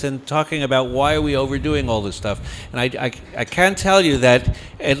medicine talking about why are we overdoing all this stuff? And I can tell you that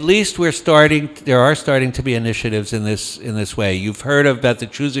at least there are starting to be initiatives in this way. You've heard about the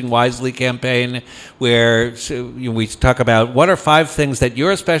Choosing Wisely campaign, where we talk about what are 5 things that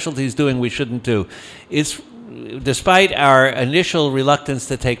your specialty is doing we shouldn't do. Despite our initial reluctance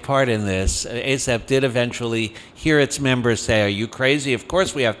to take part in this, ACEP did eventually hear its members say, are you crazy? Of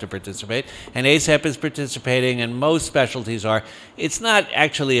course we have to participate. And ACEP is participating, and most specialties are. It's not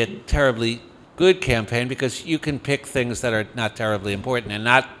actually a terribly good campaign, because you can pick things that are not terribly important and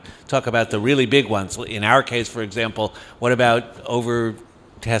not talk about the really big ones. In our case, for example, what about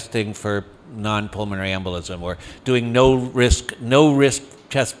over-testing for non-pulmonary embolism, or doing no risk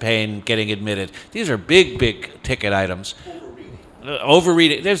chest pain getting admitted? These are big ticket items.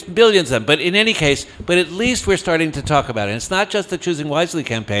 Overreading. There's billions of them. But in any case, at least we're starting to talk about it. And it's not just the Choosing Wisely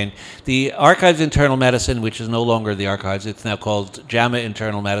campaign. The Archives of Internal Medicine, which is no longer the Archives, it's now called JAMA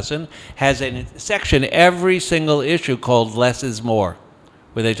Internal Medicine, has a section every single issue called Less is More,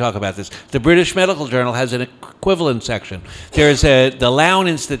 where they talk about this. The British Medical Journal has an equivalent section. The Lown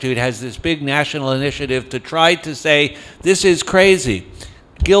Institute has this big national initiative to try to say, this is crazy.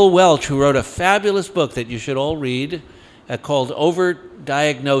 Gil Welch, who wrote a fabulous book that you should all read, called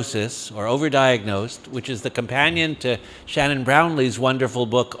Overdiagnosis, or Overdiagnosed, which is the companion to Shannon Brownlee's wonderful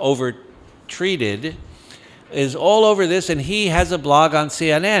book, Overtreated, is all over this, and he has a blog on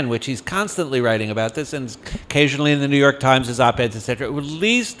CNN, which he's constantly writing about this, and occasionally in the New York Times, his op-eds, etc. At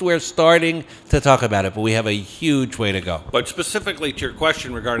least we're starting to talk about it, but we have a huge way to go. But specifically to your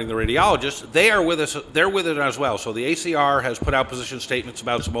question regarding the radiologists, they are with us. They're with it as well. So the ACR has put out position statements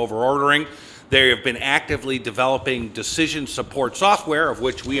about some over-ordering. They have been actively developing decision support software, of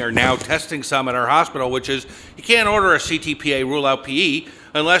which we are now testing some at our hospital, which is you can't order a CTPA rule-out PE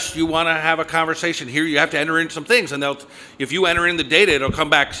unless you want to have a conversation. Here you have to enter in some things, and if you enter in the data, it'll come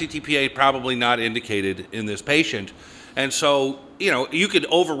back CTPA probably not indicated in this patient. And so, you could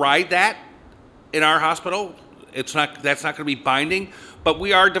override that in our hospital. That's not going to be binding, but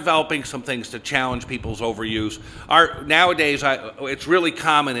we are developing some things to challenge people's overuse. Nowadays, it's really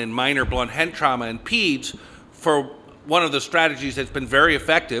common in minor blunt head trauma and peds. For one of the strategies that's been very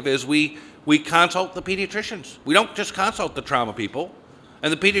effective is we consult the pediatricians. We don't just consult the trauma people.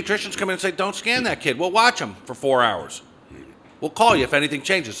 And the pediatricians come in and say, don't scan that kid. We'll watch him for 4 hours. We'll call you if anything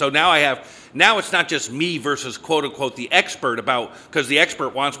changes. So now now it's not just me versus quote unquote the expert because the expert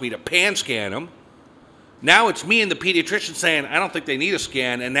wants me to pan scan him. Now it's me and the pediatrician saying, I don't think they need a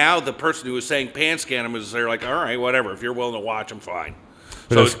scan. And now the person who is saying pan scan him they're like, all right, whatever. If you're willing to watch them, fine.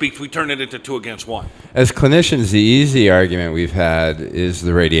 So we turn it into 2 against 1. As clinicians, the easy argument we've had is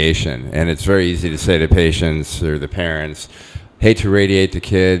the radiation. And it's very easy to say to patients or the parents, hate to radiate the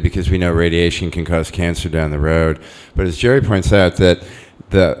kid because we know radiation can cause cancer down the road. But as Jerry points out, that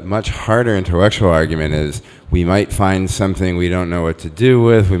the much harder intellectual argument is we might find something we don't know what to do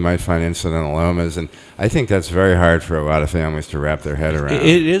with. We might find incidentalomas. And I think that's very hard for a lot of families to wrap their head around.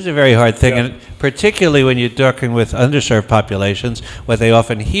 It is a very hard thing, and particularly when you're talking with underserved populations, what they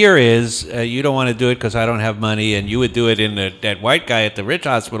often hear is, you don't want to do it because I don't have money, and you would do it in that white guy at the rich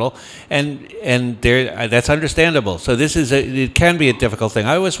hospital, and that's understandable. So it can be a difficult thing.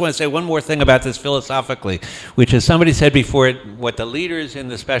 I always want to say one more thing about this philosophically, which is somebody said before, what the leaders in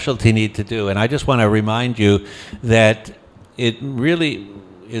the specialty need to do, and I just want to remind you that it really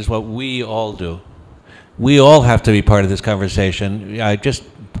is what we all do. We all have to be part of this conversation. I just,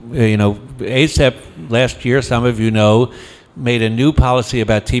 ACEP last year, some of you know, made a new policy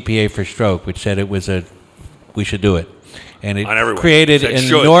about TPA for stroke, which said we should do it. And it created an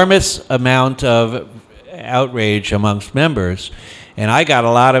enormous amount of outrage amongst members. And I got a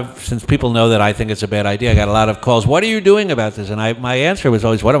lot of, since people know that I think it's a bad idea, I got a lot of calls, what are you doing about this? And my answer was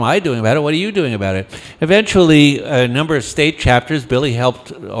always, what am I doing about it? What are you doing about it? Eventually, a number of state chapters, Billy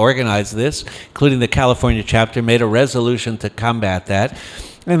helped organize this, including the California chapter, made a resolution to combat that.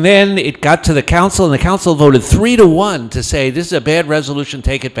 And then it got to the council, and the council voted 3-1 to say, this is a bad resolution,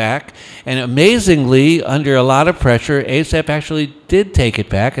 take it back. And amazingly, under a lot of pressure, ACEP actually did take it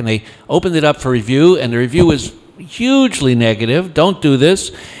back, and they opened it up for review, and the review was hugely negative, don't do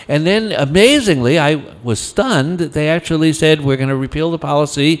this. And then amazingly, I was stunned, they actually said we're going to repeal the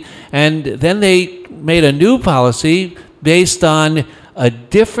policy, and then they made a new policy based on a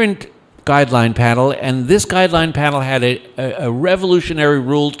different guideline panel, and this guideline panel had a revolutionary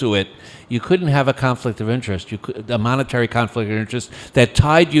rule to it. You couldn't have a conflict of interest, a monetary conflict of interest that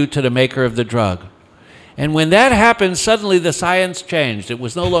tied you to the maker of the drug. And when that happened, suddenly the science changed. It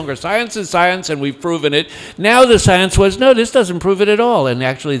was no longer science is science, and we've proven it. Now the science was, no, this doesn't prove it at all. And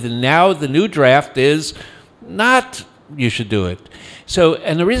actually, now the new draft is not you should do it. So,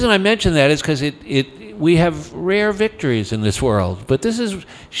 and the reason I mention that is because we have rare victories in this world. But this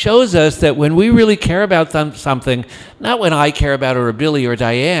shows us that when we really care about something, not when I care about it or Billy or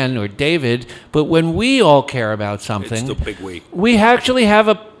Diane or David, but when we all care about something, it's the big we. We actually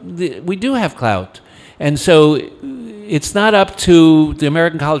we do have clout. And so it's not up to the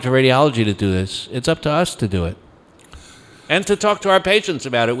American College of Radiology to do this. It's up to us to do it. And to talk to our patients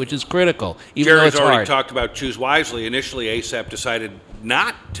about it, which is critical, even though it's hard. Jerry's already talked about Choose Wisely. Initially, ACEP decided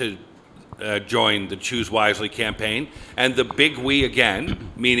not to join the Choose Wisely campaign. And the big we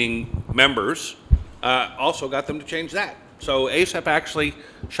again, meaning members, also got them to change that. So ACEP actually,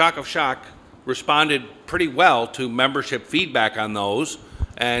 shock of shock, responded pretty well to membership feedback on those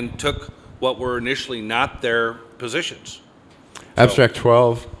and took what were initially not their positions. Abstract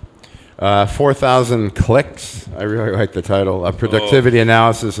 12, 4,000 clicks. I really like the title. A productivity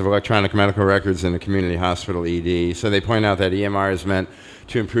analysis of electronic medical records in a community hospital ED. So they point out that EMR is meant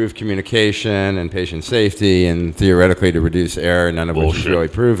to improve communication and patient safety and theoretically to reduce error, none of which is really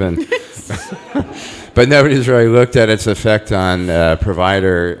proven. But nobody's really looked at its effect on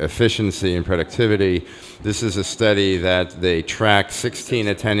provider efficiency and productivity. This is a study that they tracked 16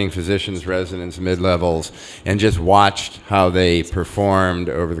 attending physicians, residents, mid-levels, and just watched how they performed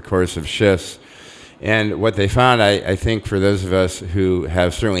over the course of shifts. And what they found, I think for those of us who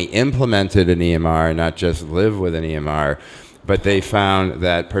have certainly implemented an EMR, not just live with an EMR, but they found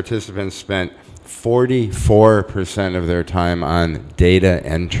that participants spent 44% of their time on data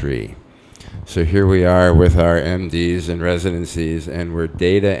entry. So here we are with our MDs and residencies, and we're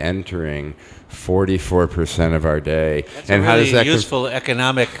data entering 44% of our day. That's and a how really does that useful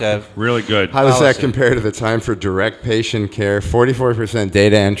economic really good. How does that compare to the time for direct patient care? 44%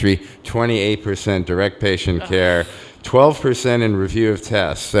 data entry, 28% direct patient care, 12% in review of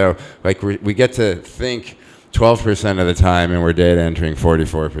tests. So like we get to think 12% of the time, and we're data entering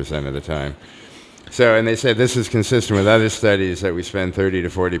 44% of the time. So, and they said this is consistent with other studies that we spend 30 to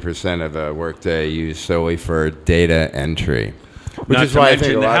 40% of a workday used solely for data entry. Which Not is to why I think a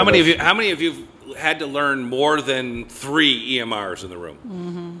mention, lot how of many us- of you? How many of you had to learn more than 3 EMRs in the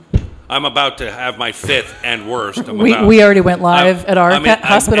room? I'm about to have my 5th and worst. We already went live at our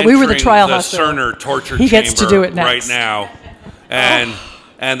hospital. We were the trial the hospital. Cerner torture He gets to chamber do it next. right now,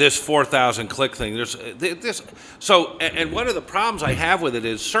 and this 4,000 click thing. There's this. So, and one of the problems I have with it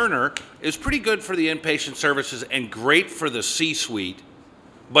is Cerner is pretty good for the inpatient services and great for the C-suite,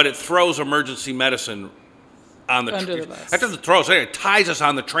 but it throws emergency medicine on the Under the bus. That doesn't throw us. It ties us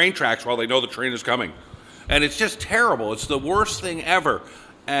on the train tracks while they know the train is coming, and it's just terrible. It's the worst thing ever.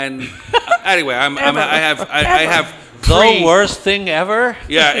 And anyway, I have The worst thing ever?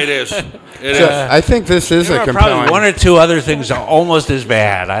 Yeah, it is. It is. I think this is There a are compelling. probably one or two other things are almost as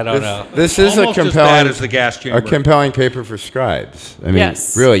bad. I don't know. This is Almost a as compelling, bad as the gas chamber. a compelling paper for scribes. I mean,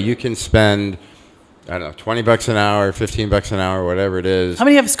 Yes. really, you can spend, I don't know, $20 an hour, $15 an hour, whatever it is. How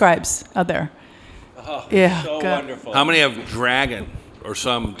many have scribes out there? Yeah. So God. wonderful. How many have Dragon or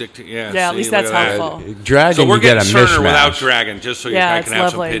some dictator? Yeah, Yeah, at see, least look that's at that. helpful. Dragon, So we're you get a getting Cerner without mishmash. Dragon, just so you Yeah, I it's can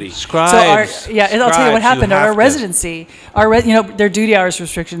have lovely. some pity. Scribes. So and I'll tell you what Scribes, happened at have our to. residency. There are duty hours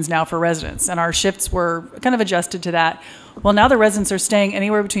restrictions now for residents, and our shifts were kind of adjusted to that. Well, now the residents are staying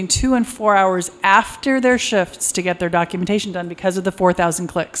anywhere between 2 and 4 hours after their shifts to get their documentation done because of the 4,000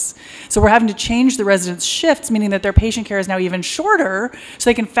 clicks. So we're having to change the residents' shifts, meaning that their patient care is now even shorter, so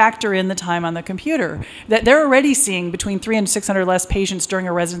they can factor in the time on the computer. That they're already seeing between 300 and 600 less patients during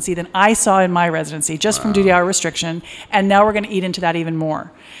a residency than I saw in my residency, just from duty hour restriction. And now we're going to eat into that even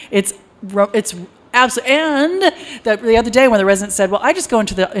more. It's absolutely. And the other day when the resident said, "Well, I just go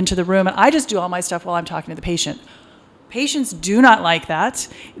into the room and I just do all my stuff while I'm talking to the patient." Patients do not like that.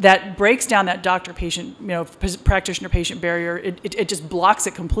 That breaks down that doctor-patient, practitioner-patient barrier. It just blocks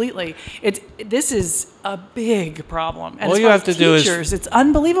it completely. This is a big problem. And All as you far have as to do is- teachers, it's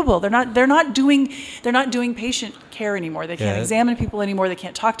unbelievable. They're not doing patient care anymore. They can't Yeah. examine people anymore. They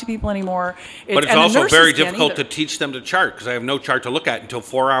can't talk to people anymore. But it's and the also nurses very can't difficult to either. teach them to chart because I have no chart to look at until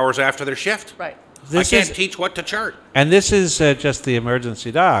 4 hours after their shift. Right. I can't teach what to chart. And this is just the emergency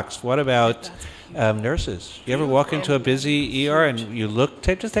docs. What about nurses? You ever walk into a busy ER and you look?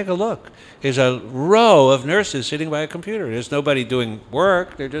 Just take a look. There's a row of nurses sitting by a computer. There's nobody doing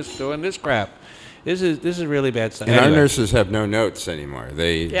work. They're just doing this crap. This is really bad stuff. And our Anyway. nurses have no notes anymore.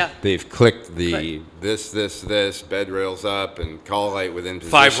 They've clicked the Right. this, bed rails up, and call light within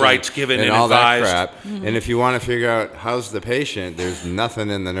position. 5 rights given and and all advised. that crap. And if you want to figure out how's the patient, there's nothing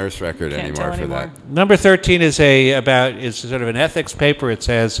in the nurse record Can't anymore tell for anymore. that. Number 13 is sort of an ethics paper. It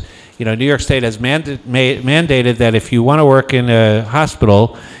says, New York State has mandated that if you want to work in a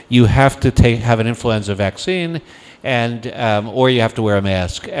hospital, you have to have an influenza vaccine, and or you have to wear a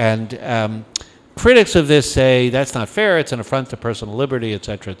mask. And critics of this say that's not fair. It's an affront to personal liberty, et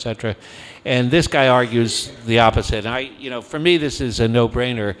cetera, et cetera. And this guy argues the opposite. And for me, this is a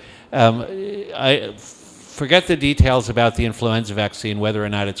no-brainer. I forget the details about the influenza vaccine, whether or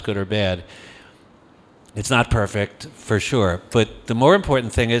not it's good or bad. It's not perfect, for sure. But the more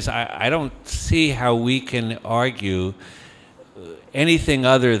important thing is I don't see how we can argue anything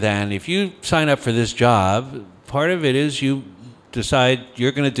other than if you sign up for this job, part of it is you decide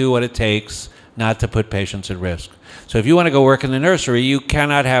you're going to do what it takes not to put patients at risk. So if you want to go work in the nursery, you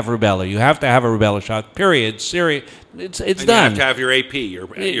cannot have rubella. You have to have a rubella shot, period. Serious. It's And done. you have to have your AP, your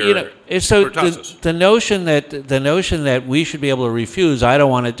So pertussis. the notion that we should be able to refuse, I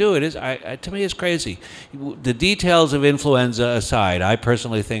don't want to do it, to me is crazy. The details of influenza aside, I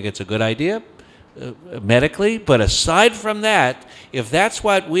personally think it's a good idea medically, but aside from that, if that's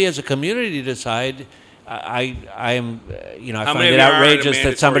what we as a community decide, I find many it of you are on a outrageous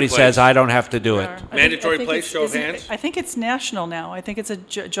that somebody mandatory says place? I don't have to do it. I think- Mandatory I think place, it's- show of isn't it- hands? I think it's national now. I think it's a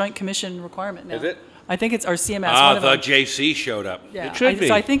joint commission requirement now. Is it? I think it's our CMS. one of The them. JC showed up. Yeah, It should be.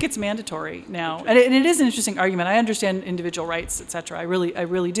 So I think it's mandatory now, and it is an interesting argument. I understand individual rights, et cetera. I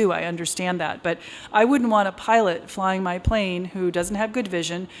really do. I understand that, but I wouldn't want a pilot flying my plane who doesn't have good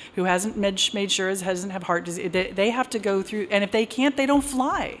vision, who hasn't made sure doesn't have heart disease. They have to go through, and if they can't, they don't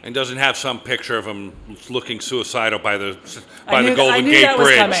fly. And doesn't have some picture of him looking suicidal by the I knew Golden that Gate was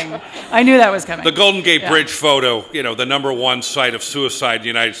Bridge. coming. I knew that was coming. The Golden Gate Yeah. Bridge photo, the #1 site of suicide in the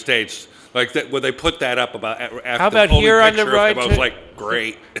United States. Like that, when they put that up after How about the only here on the picture of right? him, I was like,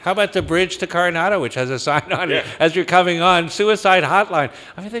 great. How about the bridge to Coronado, which has a sign on Yeah. it as you're coming on, suicide hotline?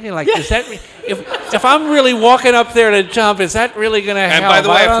 I'm thinking, is that if I'm really walking up there to jump, is that really going to help? And by the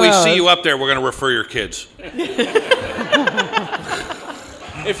way, I if don't we know. see you up there, we're going to refer your kids.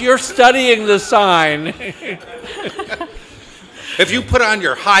 If you're studying the sign, If you put on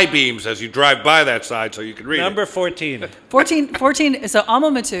your high beams as you drive by that side so you can read Number it. 14. 14, so Alma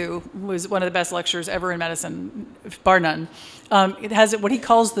Mateu was one of the best lecturers ever in medicine, bar none. It has what he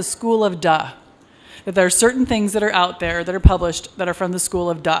calls the school of duh. That there are certain things that are out there that are published that are from the school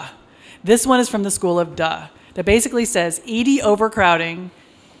of duh. This one is from the school of duh. That basically says ED overcrowding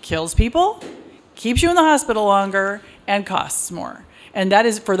kills people, keeps you in the hospital longer, and costs more. And that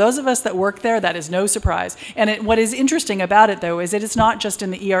is, for those of us that work there, that is no surprise. And what is interesting about it, though, is that it's not just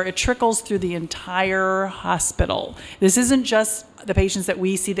in the ER. It trickles through the entire hospital. This isn't just the patients that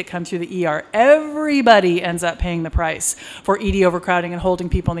we see that come through the ER. Everybody ends up paying the price for ED overcrowding and holding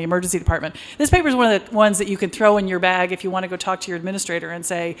people in the emergency department. This paper is one of the ones that you can throw in your bag if you want to go talk to your administrator and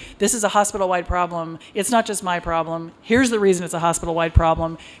say, this is a hospital-wide problem. It's not just my problem. Here's the reason it's a hospital-wide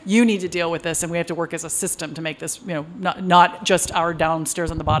problem. You need to deal with this, and we have to work as a system to make this, not just our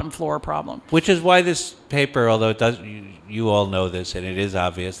downstairs on the bottom floor problem. Which is why this paper, although it does, you all know this and it is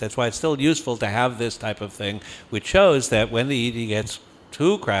obvious, that's why it's still useful to have this type of thing, which shows that when the ED gets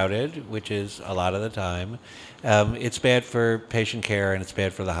too crowded, which is a lot of the time, it's bad for patient care and it's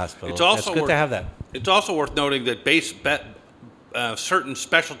bad for the hospital. It's also it's good to have that. It's also worth noting that certain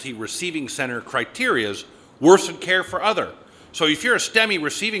specialty receiving center criterias worsen care for other. So if you're a STEMI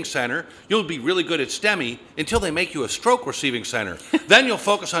receiving center, you'll be really good at STEMI until they make you a stroke receiving center. Then you'll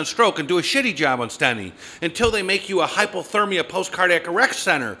focus on stroke and do a shitty job on STEMI until they make you a hypothermia post-cardiac arrest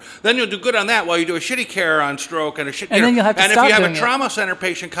center. Then you'll do good on that while you do a shitty care on stroke and a shitty. And then you'll have to and stop if you have doing a trauma center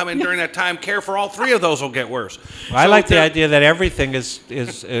patient come in during that time, care for all three of those will get worse. Well, I like the idea that everything is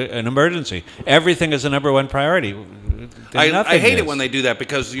an emergency. Everything is a number one priority. I hate it when they do that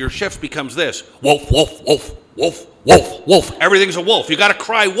because your shift becomes this: wolf, wolf, wolf, wolf, wolf, wolf. Everything's a wolf. You got to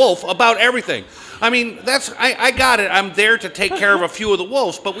cry wolf about everything. I mean, I got it. I'm there to take care of a few of the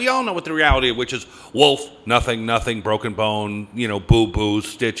wolves, but we all know what the reality of which is: wolf, nothing, broken bone, boo-boos,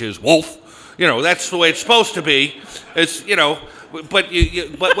 stitches, wolf. That's the way it's supposed to be. It's, but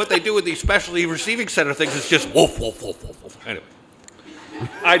but what they do with these specialty receiving center things is just wolf, wolf, wolf, wolf, wolf. Anyway,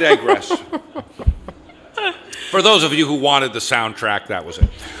 I digress. For those of you who wanted the soundtrack, that was it.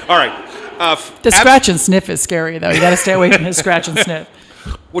 All right. The scratch and sniff is scary, though. You got to stay away from his scratch and sniff.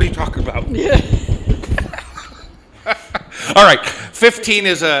 What are you talking about? All right. 15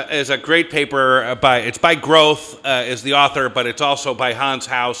 is a great paper it's by Groth is the author, but it's also by Hans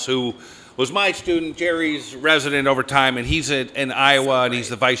Haus, who was my student, Jerry's resident over time, and he's in Iowa, and he's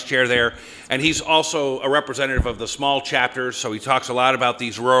the vice chair there. And he's also a representative of the small chapters, so he talks a lot about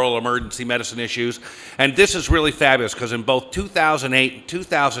these rural emergency medicine issues. And this is really fabulous, because in both 2008 and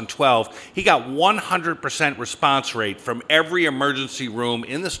 2012, he got 100% response rate from every emergency room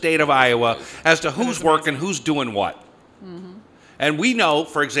in the state of Iowa as to who's working, who's doing what. Mm-hmm. And we know,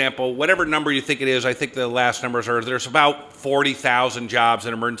 for example, whatever number you think it is, I think the last numbers are, there's about 40,000 jobs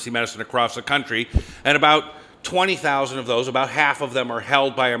in emergency medicine across the country, and about 20,000 of those, about half of them are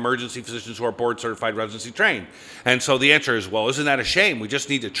held by emergency physicians who are board-certified residency trained. And so the answer is, well, isn't that a shame? We just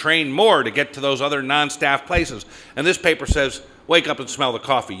need to train more to get to those other non-staff places. And this paper says, wake up and smell the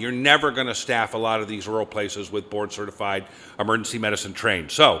coffee. You're never going to staff a lot of these rural places with board-certified emergency medicine trained.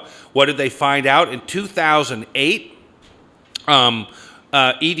 So what did they find out? In 2008,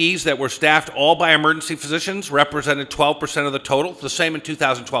 EDs that were staffed all by emergency physicians represented 12% of the total. The same in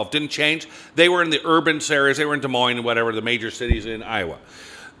 2012. Didn't change. They were in the urban areas. They were in Des Moines and whatever, the major cities in Iowa.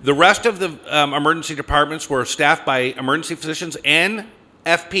 The rest of the emergency departments were staffed by emergency physicians and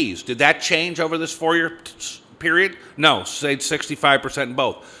FPs. Did that change over this 4-year period? No, stayed 65% in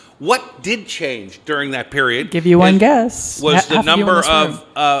both. What did change during that period? Give you one guess. Was the number of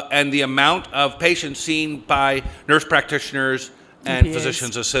and the amount of patients seen by nurse practitioners and PAs.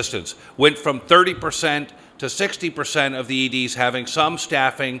 physician's assistants went from 30% to 60% of the EDs having some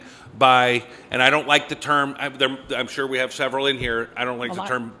staffing by, and I don't like the term, I'm sure we have several in here, I don't like the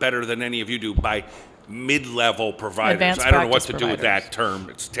term better than any of you do, by mid-level providers. Advanced I don't know what to practice do with providers. that term.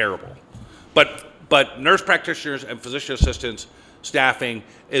 It's terrible. But nurse practitioners and physician assistants staffing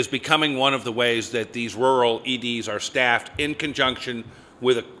is becoming one of the ways that these rural EDs are staffed in conjunction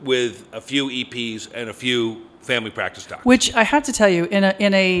with a few EPs and a few family practice doctors. Which I have to tell you, in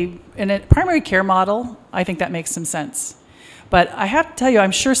a primary care model, I think that makes some sense. But I have to tell you,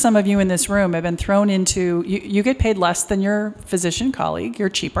 I'm sure some of you in this room have been thrown into, you get paid less than your physician colleague, you're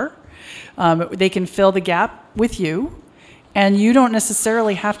cheaper. They can fill the gap with you, and you don't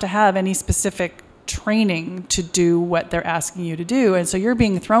necessarily have to have any specific training to do what they're asking you to do. And so you're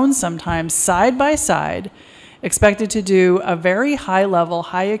being thrown sometimes side by side expected to do a very high level,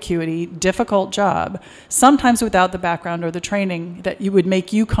 high acuity, difficult job, sometimes without the background or the training that would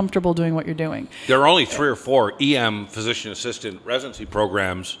make you comfortable doing what you're doing. There are only 3 or 4 EM physician assistant residency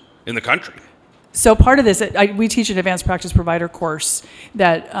programs in the country. So part of this, we teach an advanced practice provider course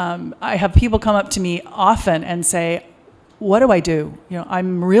that I have people come up to me often and say, what do I do?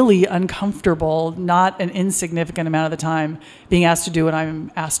 I'm really uncomfortable, not an insignificant amount of the time, being asked to do what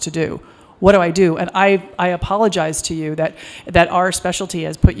I'm asked to do. What do I do? And I apologize to you that our specialty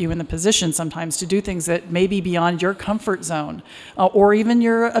has put you in the position sometimes to do things that may be beyond your comfort zone or even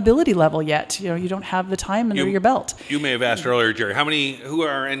your ability level yet. You don't have the time under your belt. You may have asked earlier, Jerry, who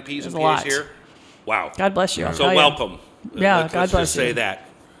are NPs and PAs here? Wow. God bless you. So welcome. Yeah, let's God bless just you. say that.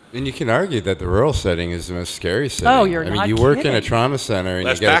 And you can argue that the rural setting is the most scary setting. Oh, you're I mean, not you work in kidding. a trauma center and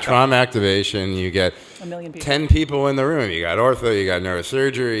Let's you get back a trauma activation, you get A million people. 10 people in the room. You got ortho, you got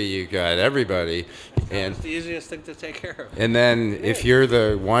neurosurgery, you got everybody. And It's the easiest thing to take care of. and then if you're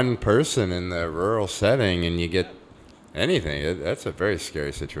the one person in the rural setting and you get anything, that's a very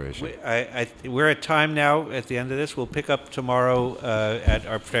scary situation. We're at time now at the end of this. We'll pick up tomorrow at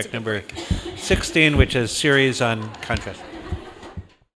our project number 16, which is series on contrast.